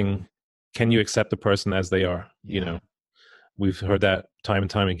accepting. Can you accept the person as they are? Yeah. We've heard that time and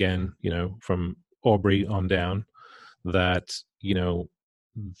time again, from Aubrey on down, that,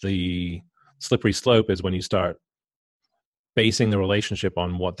 the slippery slope is when you start basing the relationship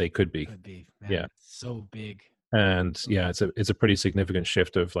on what they could be. Man, yeah. So big. And yeah, it's a pretty significant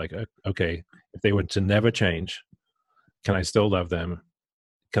shift of like, okay, if they were to never change, can I still love them?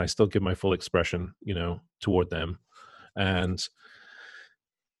 Can I still give my full expression, toward them? And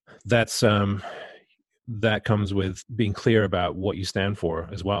that's, that comes with being clear about what you stand for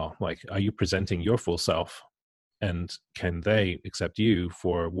as well. Like, are you presenting your full self, and can they accept you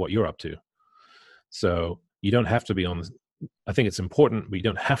for what you're up to? So you don't have to be I think it's important, but you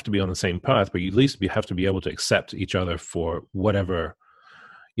don't have to be on the same path, but you at least have to be able to accept each other for whatever,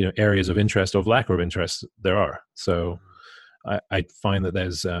 areas of interest or lack of interest there are. So I find that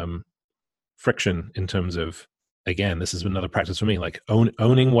there's friction in terms of, again, this is another practice for me, like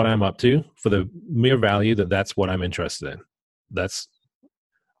owning what I'm up to for the mere value that's what I'm interested in. That's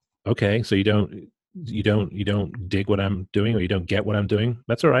okay. So you don't dig what I'm doing, or you don't get what I'm doing.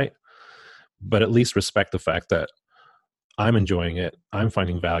 That's all right. But at least respect the fact that I'm enjoying it. I'm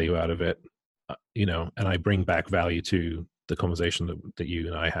finding value out of it, and I bring back value to the conversation that you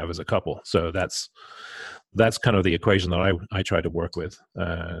and I have as a couple. So that's kind of the equation that I try to work with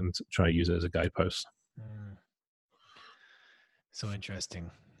and try to use it as a guidepost. So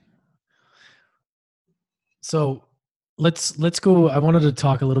interesting. So let's go. I wanted to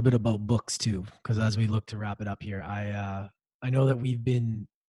talk a little bit about books too, because as we look to wrap it up here, I know that we've been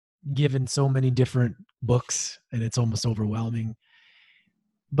given so many different books and it's almost overwhelming.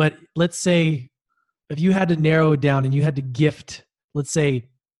 But let's say if you had to narrow it down and you had to gift, let's say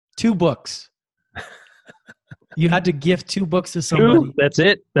 2 books. You had to gift 2 books to somebody. 2? That's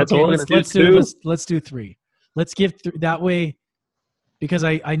it? That's all we're going to do? Let's do 3. Let's give that way, because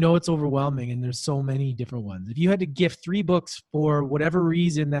I know it's overwhelming and there's so many different ones. If you had to gift 3 books for whatever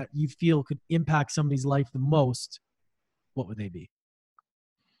reason that you feel could impact somebody's life the most, what would they be?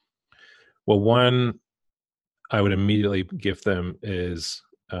 Well, one I would immediately gift them is,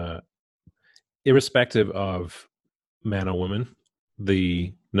 irrespective of man or woman,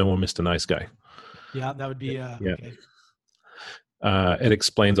 the No More Mr. Nice Guy. Yeah, that would be okay. It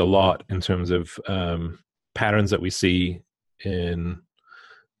explains a lot in terms of patterns that we see in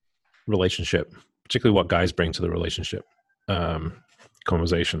relationship, particularly what guys bring to the relationship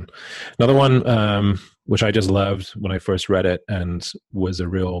conversation. Another one, which I just loved when I first read it and was a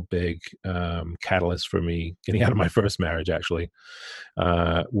real big catalyst for me getting out of my first marriage, actually,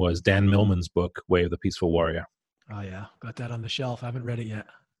 was Dan Millman's book, Way of the Peaceful Warrior. Oh yeah, got that on the shelf. I haven't read it yet.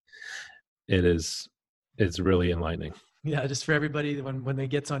 It's really enlightening. Yeah, just for everybody, when it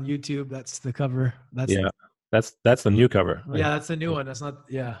gets on YouTube, that's the cover. That's the new cover. Yeah, that's the new one. That's not.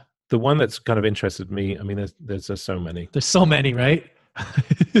 Yeah. The one that's kind of interested me. I mean, there's just so many. There's so many, right?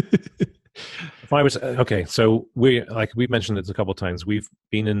 If I was okay, so we've mentioned it a couple of times. We've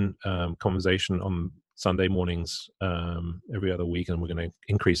been in conversation on Sunday mornings every other week, and we're going to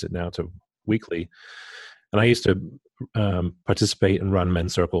increase it now to weekly. And I used to participate and run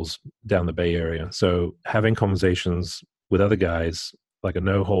men's circles down the Bay Area. So having conversations with other guys, like a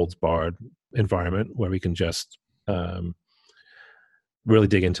no holds barred environment where we can just really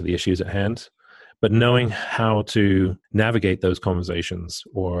dig into the issues at hand, but knowing how to navigate those conversations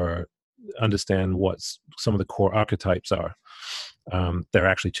or understand what some of the core archetypes are. There are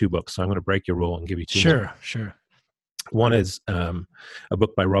actually 2 books, so I'm going to break your rule and give you 2 more. Sure. One is a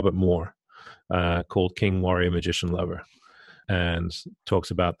book by Robert Moore called King, Warrior, Magician, Lover, and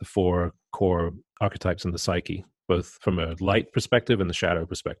talks about the 4 core archetypes in the psyche, both from a light perspective and the shadow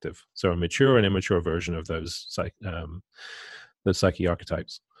perspective. So a mature and immature version of those psyche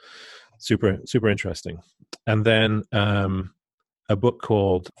archetypes. Super, super interesting. And then a book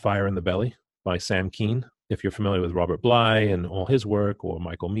called Fire in the Belly by Sam Keen. If you're familiar with Robert Bly and all his work, or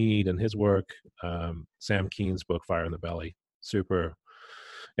Michael Meade and his work, Sam Keen's book, Fire in the Belly, super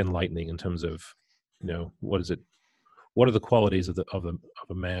enlightening in terms of, what are the qualities of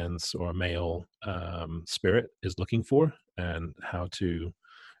a man's or a male spirit is looking for, and how to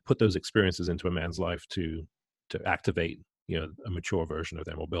put those experiences into a man's life to activate a mature version of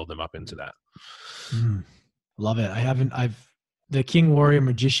them, or build them up into that. Love it. The King, Warrior,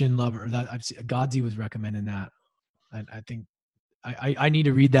 Magician, Lover, that Godzi was recommending that. I think I need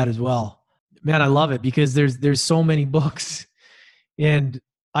to read that as well. Man, I love it because there's so many books. And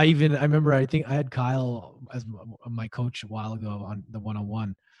I remember, I think I had Kyle as my coach a while ago on the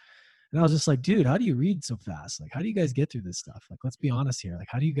one-on-one. And I was just like, dude, how do you read so fast? Like, how do you guys get through this stuff? Like, let's be honest here. Like,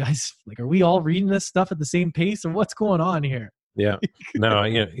 how do you guys, are we all reading this stuff at the same pace, or what's going on here? Yeah. No,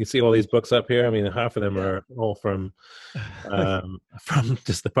 you see all these books up here. I mean, half of them are all from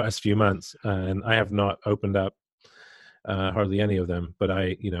just the past few months. And I have not opened up hardly any of them, but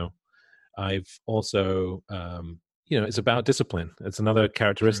I've also, it's about discipline. It's another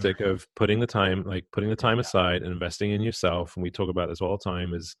characteristic of putting the time aside and investing in yourself. And we talk about this all the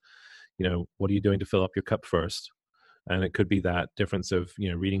time is, what are you doing to fill up your cup first? And it could be that difference of,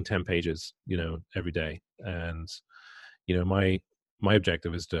 reading 10 pages, every day. And, my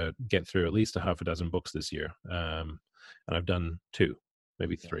objective is to get through at least a half a dozen books this year. And I've done 2,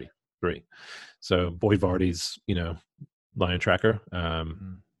 maybe 3. So Boyd Vardy's, Lion Tracker.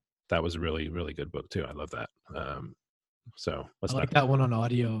 That was a really, really good book too. I love that. So I like that one on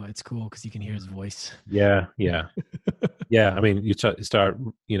audio. It's cool because you can hear his voice. Yeah. Yeah. I mean, you start,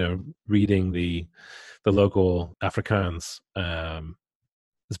 reading the local Afrikaans.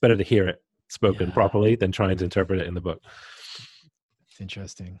 It's better to hear it spoken properly than trying to interpret it in the book. It's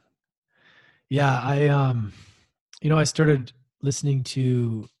interesting. Yeah. I started listening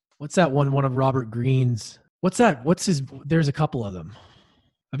to, what's that one of Robert Greene's, there's a couple of them.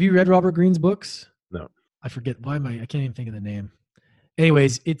 Have you read Robert Greene's books? No. I forget I can't even think of the name.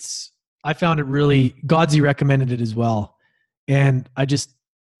 Anyways, I found it really, Godsey recommended it as well. And it's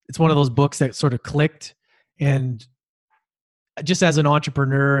one of those books that sort of clicked, and just as an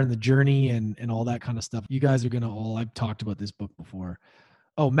entrepreneur and the journey and all that kind of stuff, you guys are I've talked about this book before.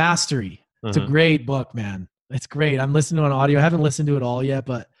 Oh, Mastery. It's a great book, man. It's great. I'm listening to it on audio. I haven't listened to it all yet,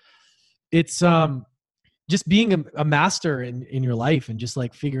 but it's just being a master in your life and just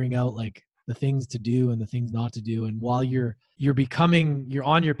like figuring out like the things to do and the things not to do. And while you're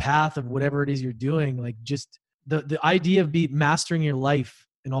on your path of whatever it is you're doing, like just the idea of mastering your life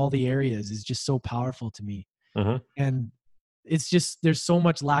in all the areas is just so powerful to me. And it's just, there's so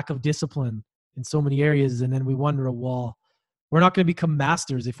much lack of discipline in so many areas. And then we wonder, well, we're not going to become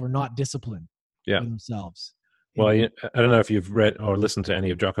masters if we're not disciplined with themselves. Well, I don't know if you've read or listened to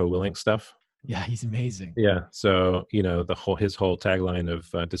any of Jocko Willink's stuff. Yeah, he's amazing. Yeah. So, his whole tagline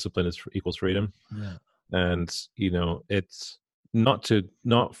of discipline equals freedom. Yeah. And, it's not to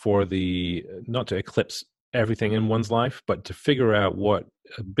eclipse everything in one's life, but to figure out what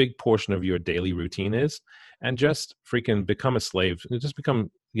a big portion of your daily routine is and just freaking become a slave. Just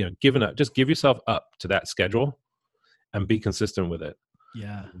become, given up, just give yourself up to that schedule and be consistent with it.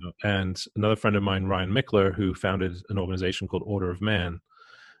 Yeah. And another friend of mine, Ryan Mickler, who founded an organization called Order of Man,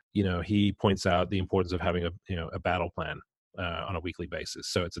 he points out the importance of having a battle plan on a weekly basis.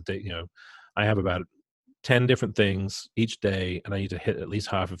 So it's a day, I have about 10 different things each day, and I need to hit at least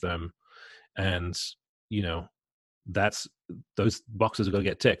half of them. And, that's, those boxes are going to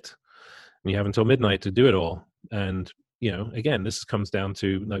get ticked. And you have until midnight to do it all. And, again, this comes down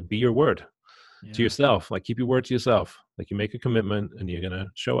to like, be your word to yourself. Like, keep your word to yourself. Like, you make a commitment and you're going to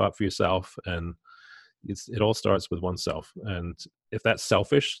show up for yourself. And it all starts with oneself. And if that's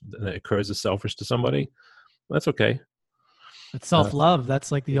selfish, and it occurs as selfish to somebody, well, that's okay. It's self-love.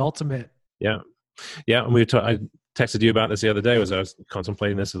 That's like the ultimate. Yeah. Yeah. And I texted you about this the other day as I was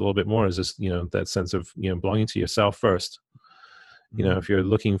contemplating this a little bit more, is just, that sense of, belonging to yourself first. If you're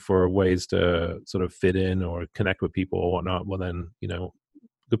looking for ways to sort of fit in or connect with people or whatnot, well then,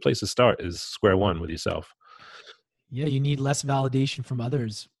 good place to start is square one with yourself. Yeah. You need less validation from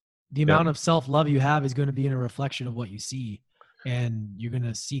others. The amount of self-love you have is going to be in a reflection of what you see, and you're going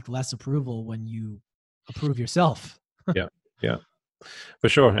to seek less approval when you approve yourself. Yeah, for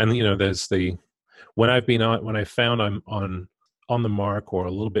sure. And, there's when I found I'm on the mark or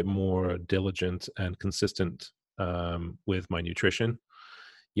a little bit more diligent and consistent with my nutrition,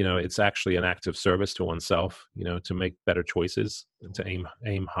 it's actually an act of service to oneself, to make better choices and to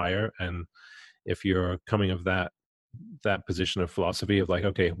aim higher. And if you're coming of that position of philosophy of like,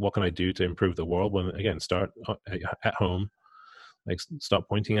 okay, what can I do to improve the world? Well, again, start at home, like stop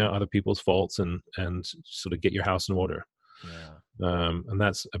pointing out other people's faults and sort of get your house in order. And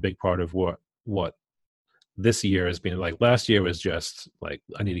that's a big part of what this year has been like. Last year was just like,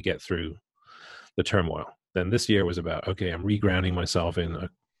 I need to get through the turmoil. Then this year was about, okay, I'm regrounding myself in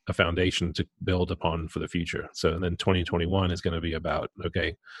a foundation to build upon for the future. So then 2021 is going to be about,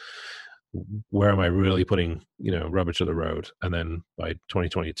 okay, where am I really putting, rubber to the road? And then by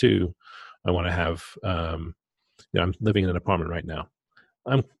 2022, I want to have, I'm living in an apartment right now.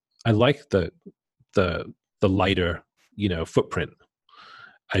 I like the lighter, footprint.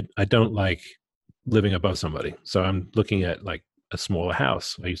 I don't like living above somebody. So I'm looking at like a smaller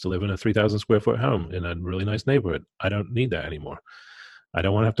house. I used to live in a 3,000 square foot home in a really nice neighborhood. I don't need that anymore. I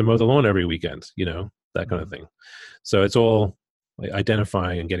don't want to have to mow the lawn every weekend, that kind of thing. So it's all like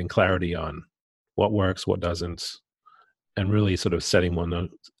identifying and getting clarity on what works, what doesn't, and really sort of setting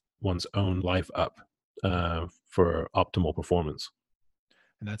one's own life up for optimal performance.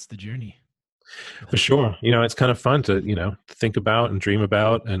 And that's the journey. For sure. It's kind of fun to, think about and dream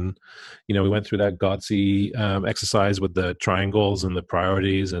about. And, we went through that Godsey exercise with the triangles and the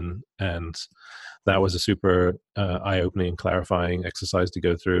priorities. And that was a super eye-opening and clarifying exercise to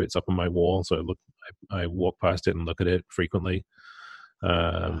go through. It's up on my wall. So I walk past it and look at it frequently.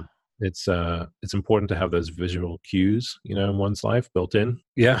 It's important to have those visual cues, in one's life built in.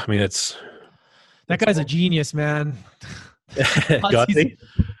 Yeah. I mean, that guy's a genius, man. Godsey.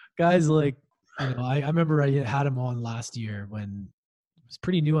 Guys like, I remember I had him on last year when it was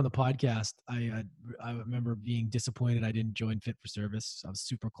pretty new on the podcast. I remember being disappointed I didn't join Fit for Service. I was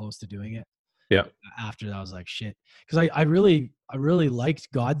super close to doing it. Yeah. After that, I was like, shit. Because I really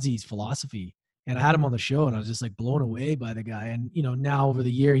liked Godsey's philosophy. And I had him on the show and I was just like blown away by the guy. And, now over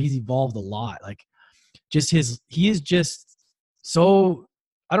the year, he's evolved a lot. Like he is just so,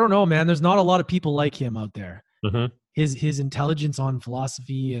 I don't know, man. There's not a lot of people like him out there. Mm-hmm. His intelligence on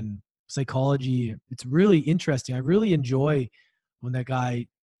philosophy and psychology, it's really interesting. I really enjoy when that guy,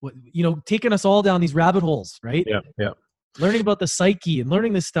 taking us all down these rabbit holes, right? Yeah. Learning about the psyche and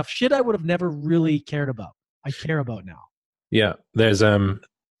learning this stuff, shit I would have never really cared about. I care about now. Yeah. There's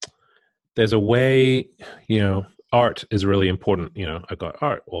a way, art is really important. I've got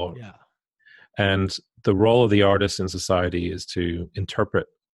art and the role of the artist in society is to interpret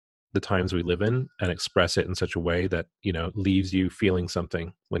the times we live in and express it in such a way that, leaves you feeling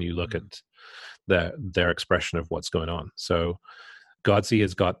something when you look at their expression of what's going on. So Godsey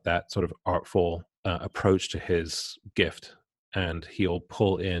has got that sort of artful approach to his gift, and he'll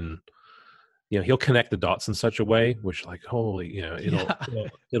pull in, he'll connect the dots in such a way, which like, holy,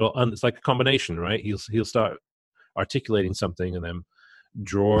 it's like a combination, right? He'll start articulating something and then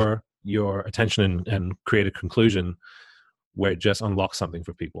draw your attention and create a conclusion where it just unlocks something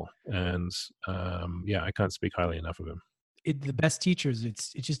for people. And I can't speak highly enough of him. The best teachers,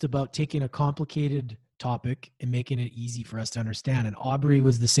 it's just about taking a complicated topic and making it easy for us to understand. And Aubrey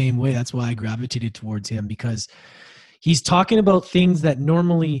was the same way. That's why I gravitated towards him, because he's talking about things that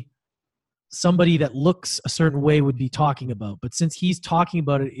normally somebody that looks a certain way would be talking about. But since he's talking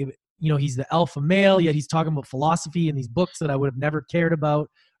about it, he's the alpha male, yet he's talking about philosophy and these books that I would have never cared about,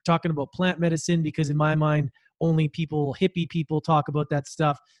 talking about plant medicine, because in my mind, only hippie people talk about that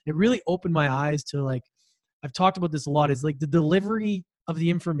stuff. It really opened my eyes to, like, I've talked about this a lot, is like the delivery of the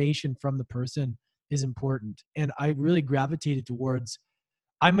information from the person is important. And I really gravitated towards,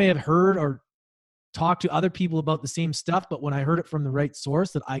 I may have heard or talked to other people about the same stuff, but when I heard it from the right source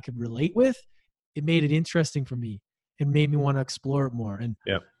that I could relate with, it made it interesting for me. It made me want to explore it more. And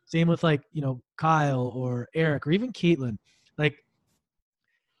same with like, Kyle or Eric or even Caitlin, like,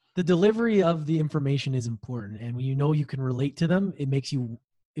 the delivery of the information is important. And when you can relate to them, it makes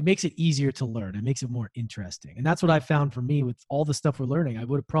it easier to learn. It makes it more interesting. And that's what I found for me with all the stuff we're learning. I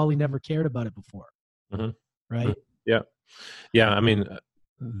would have probably never cared about it before. Mm-hmm. Right? Mm-hmm. Yeah. Yeah. I mean,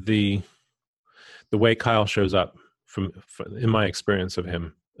 the way Kyle shows up in my experience of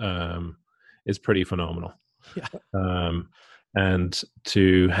him, is pretty phenomenal. Yeah. And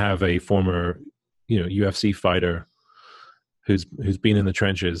to have a former, UFC fighter who's been in the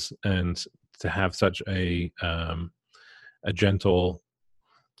trenches, and to have such a gentle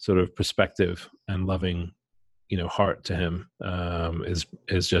sort of perspective and loving, heart to him,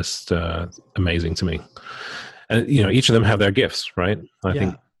 is just amazing to me. And each of them have their gifts, right?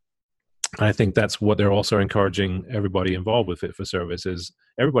 I think that's what they're also encouraging everybody involved with Fit for Service, is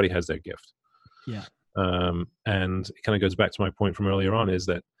everybody has their gift. Yeah. And it kind of goes back to my point from earlier on, is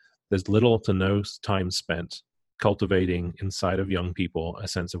that there's little to no time spent cultivating inside of young people a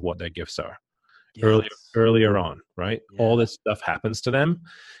sense of what their gifts are. Yes. Earlier on, right? Yeah. All this stuff happens to them,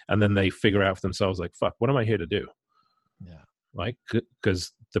 and then they figure out for themselves, like, fuck, what am I here to do? Yeah. Like,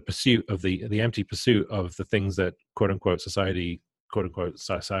 because the pursuit of the empty pursuit of the things that quote unquote societies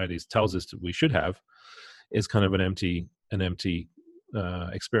tells us that we should have is kind of an empty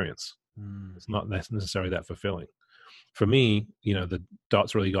experience. It's not necessarily that fulfilling. For me, the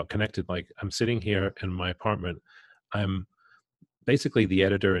dots really got connected. Like, I'm sitting here in my apartment. I'm basically the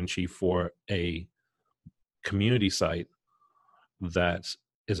editor-in-chief for a community site that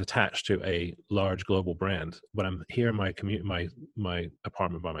is attached to a large global brand, but I'm here in my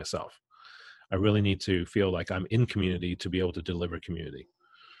apartment by myself. I really need to feel like I'm in community to be able to deliver community.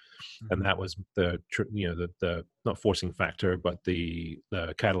 And that was the not forcing factor, but the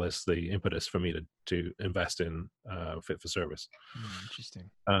catalyst, the impetus for me to invest in Fit for Service. Interesting.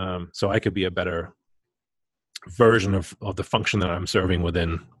 So I could be a better version of the function that I'm serving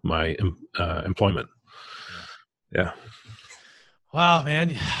within my employment. Yeah. Wow,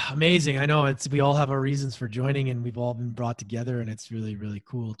 man. Amazing. I know we all have our reasons for joining, and we've all been brought together, and it's really, really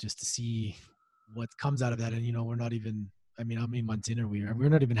cool just to see what comes out of that. And, you know, we're not even, I mean, how many months in are we? We're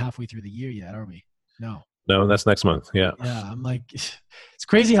not even halfway through the year yet, are we? No. No, that's next month. Yeah. Yeah. I'm like, it's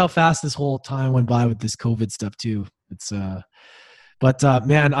crazy how fast this whole time went by with this COVID stuff too. It's, but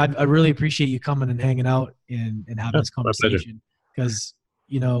man, I really appreciate you coming and hanging out and having this conversation, because,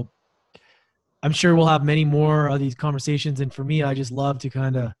 you know, I'm sure we'll have many more of these conversations. And for me, I just love to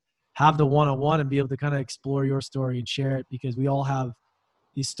kind of have the one-on-one and be able to kind of explore your story and share it, because we all have,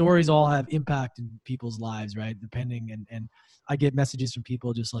 these stories all have impact in people's lives, right? Depending, and I get messages from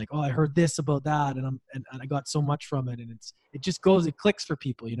people just like, oh, I heard this about that, and I got so much from it, and it clicks for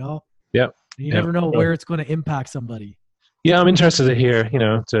people, you know? Yeah. And you never know where it's going to impact somebody. Yeah, I'm interested to hear, you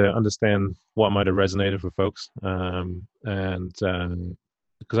know, to understand what might have resonated for folks, and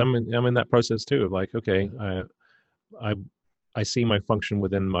because I'm in that process too of like, okay, I see my function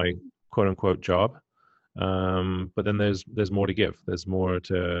within my quote unquote job, but then there's more to give, there's more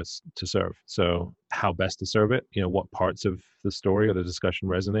to serve. So how best to serve it, you know, what parts of the story or the discussion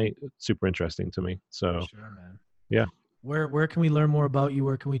resonate, super interesting to me. So sure, man. Yeah. Where can we learn more about you?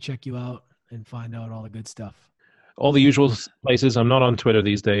 Where can we check you out and find out all the good stuff? All the usual places. I'm not on Twitter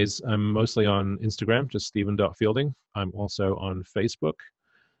these days. I'm mostly on Instagram, just Stephen.Fielding. I'm also on Facebook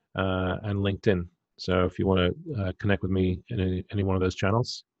and LinkedIn. So if you want to connect with me in any one of those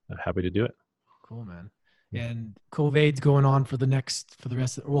channels, I'm happy to do it. Cool, man. And COVID's going on for the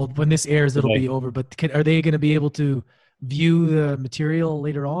rest of, well, when this airs, it'll be over, but are they going to be able to view the material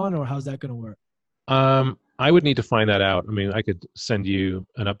later on, or how's that going to work? I would need to find that out. I mean, I could send you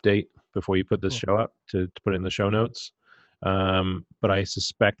an update before you put this show up to put it in the show notes. But I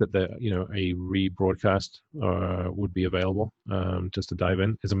suspect that a rebroadcast would be available just to dive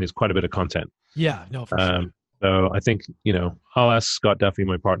in. Because I mean, it's quite a bit of content. Yeah, no, for sure. So I think, you know, I'll ask Scott Duffy,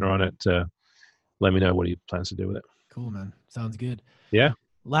 my partner on it, to let me know what he plans to do with it. Cool, man. Sounds good. Yeah.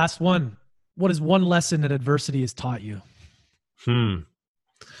 Last one. What is one lesson that adversity has taught you?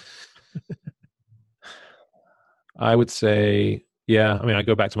 I would say, yeah. I mean, I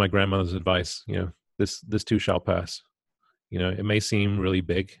go back to my grandmother's advice. You know, this too shall pass. You know, it may seem really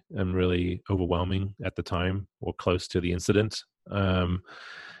big and really overwhelming at the time or close to the incident, and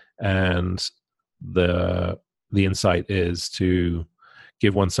the insight is to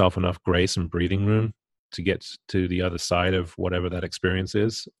give oneself enough grace and breathing room to get to the other side of whatever that experience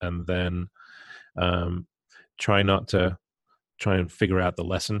is, and then try and figure out the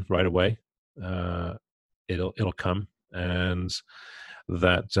lesson right away. It'll come, and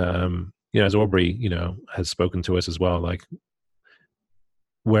that you know, as Aubrey, you know, has spoken to us as well, like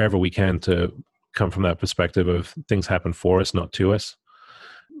wherever we can to come from that perspective of things happen for us, not to us.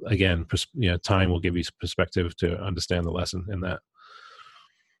 Again, you know, time will give you perspective to understand the lesson in that.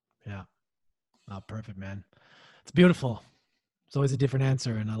 Yeah. Oh, perfect, man. It's beautiful. It's always a different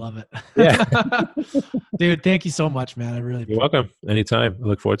answer, and I love it. Yeah. Dude, thank you so much, man. I really You're welcome. Anytime. I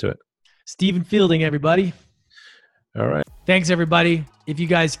look forward to it. Stephen Fielding, everybody. All right. Thanks, everybody. If you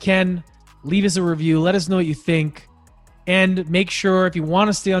guys can, leave us a review. Let us know what you think. And make sure, if you want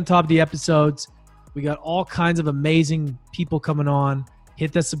to stay on top of the episodes, we got all kinds of amazing people coming on.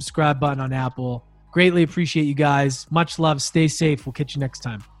 Hit that subscribe button on Apple. Greatly appreciate you guys. Much love. Stay safe. We'll catch you next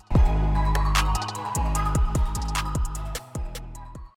time.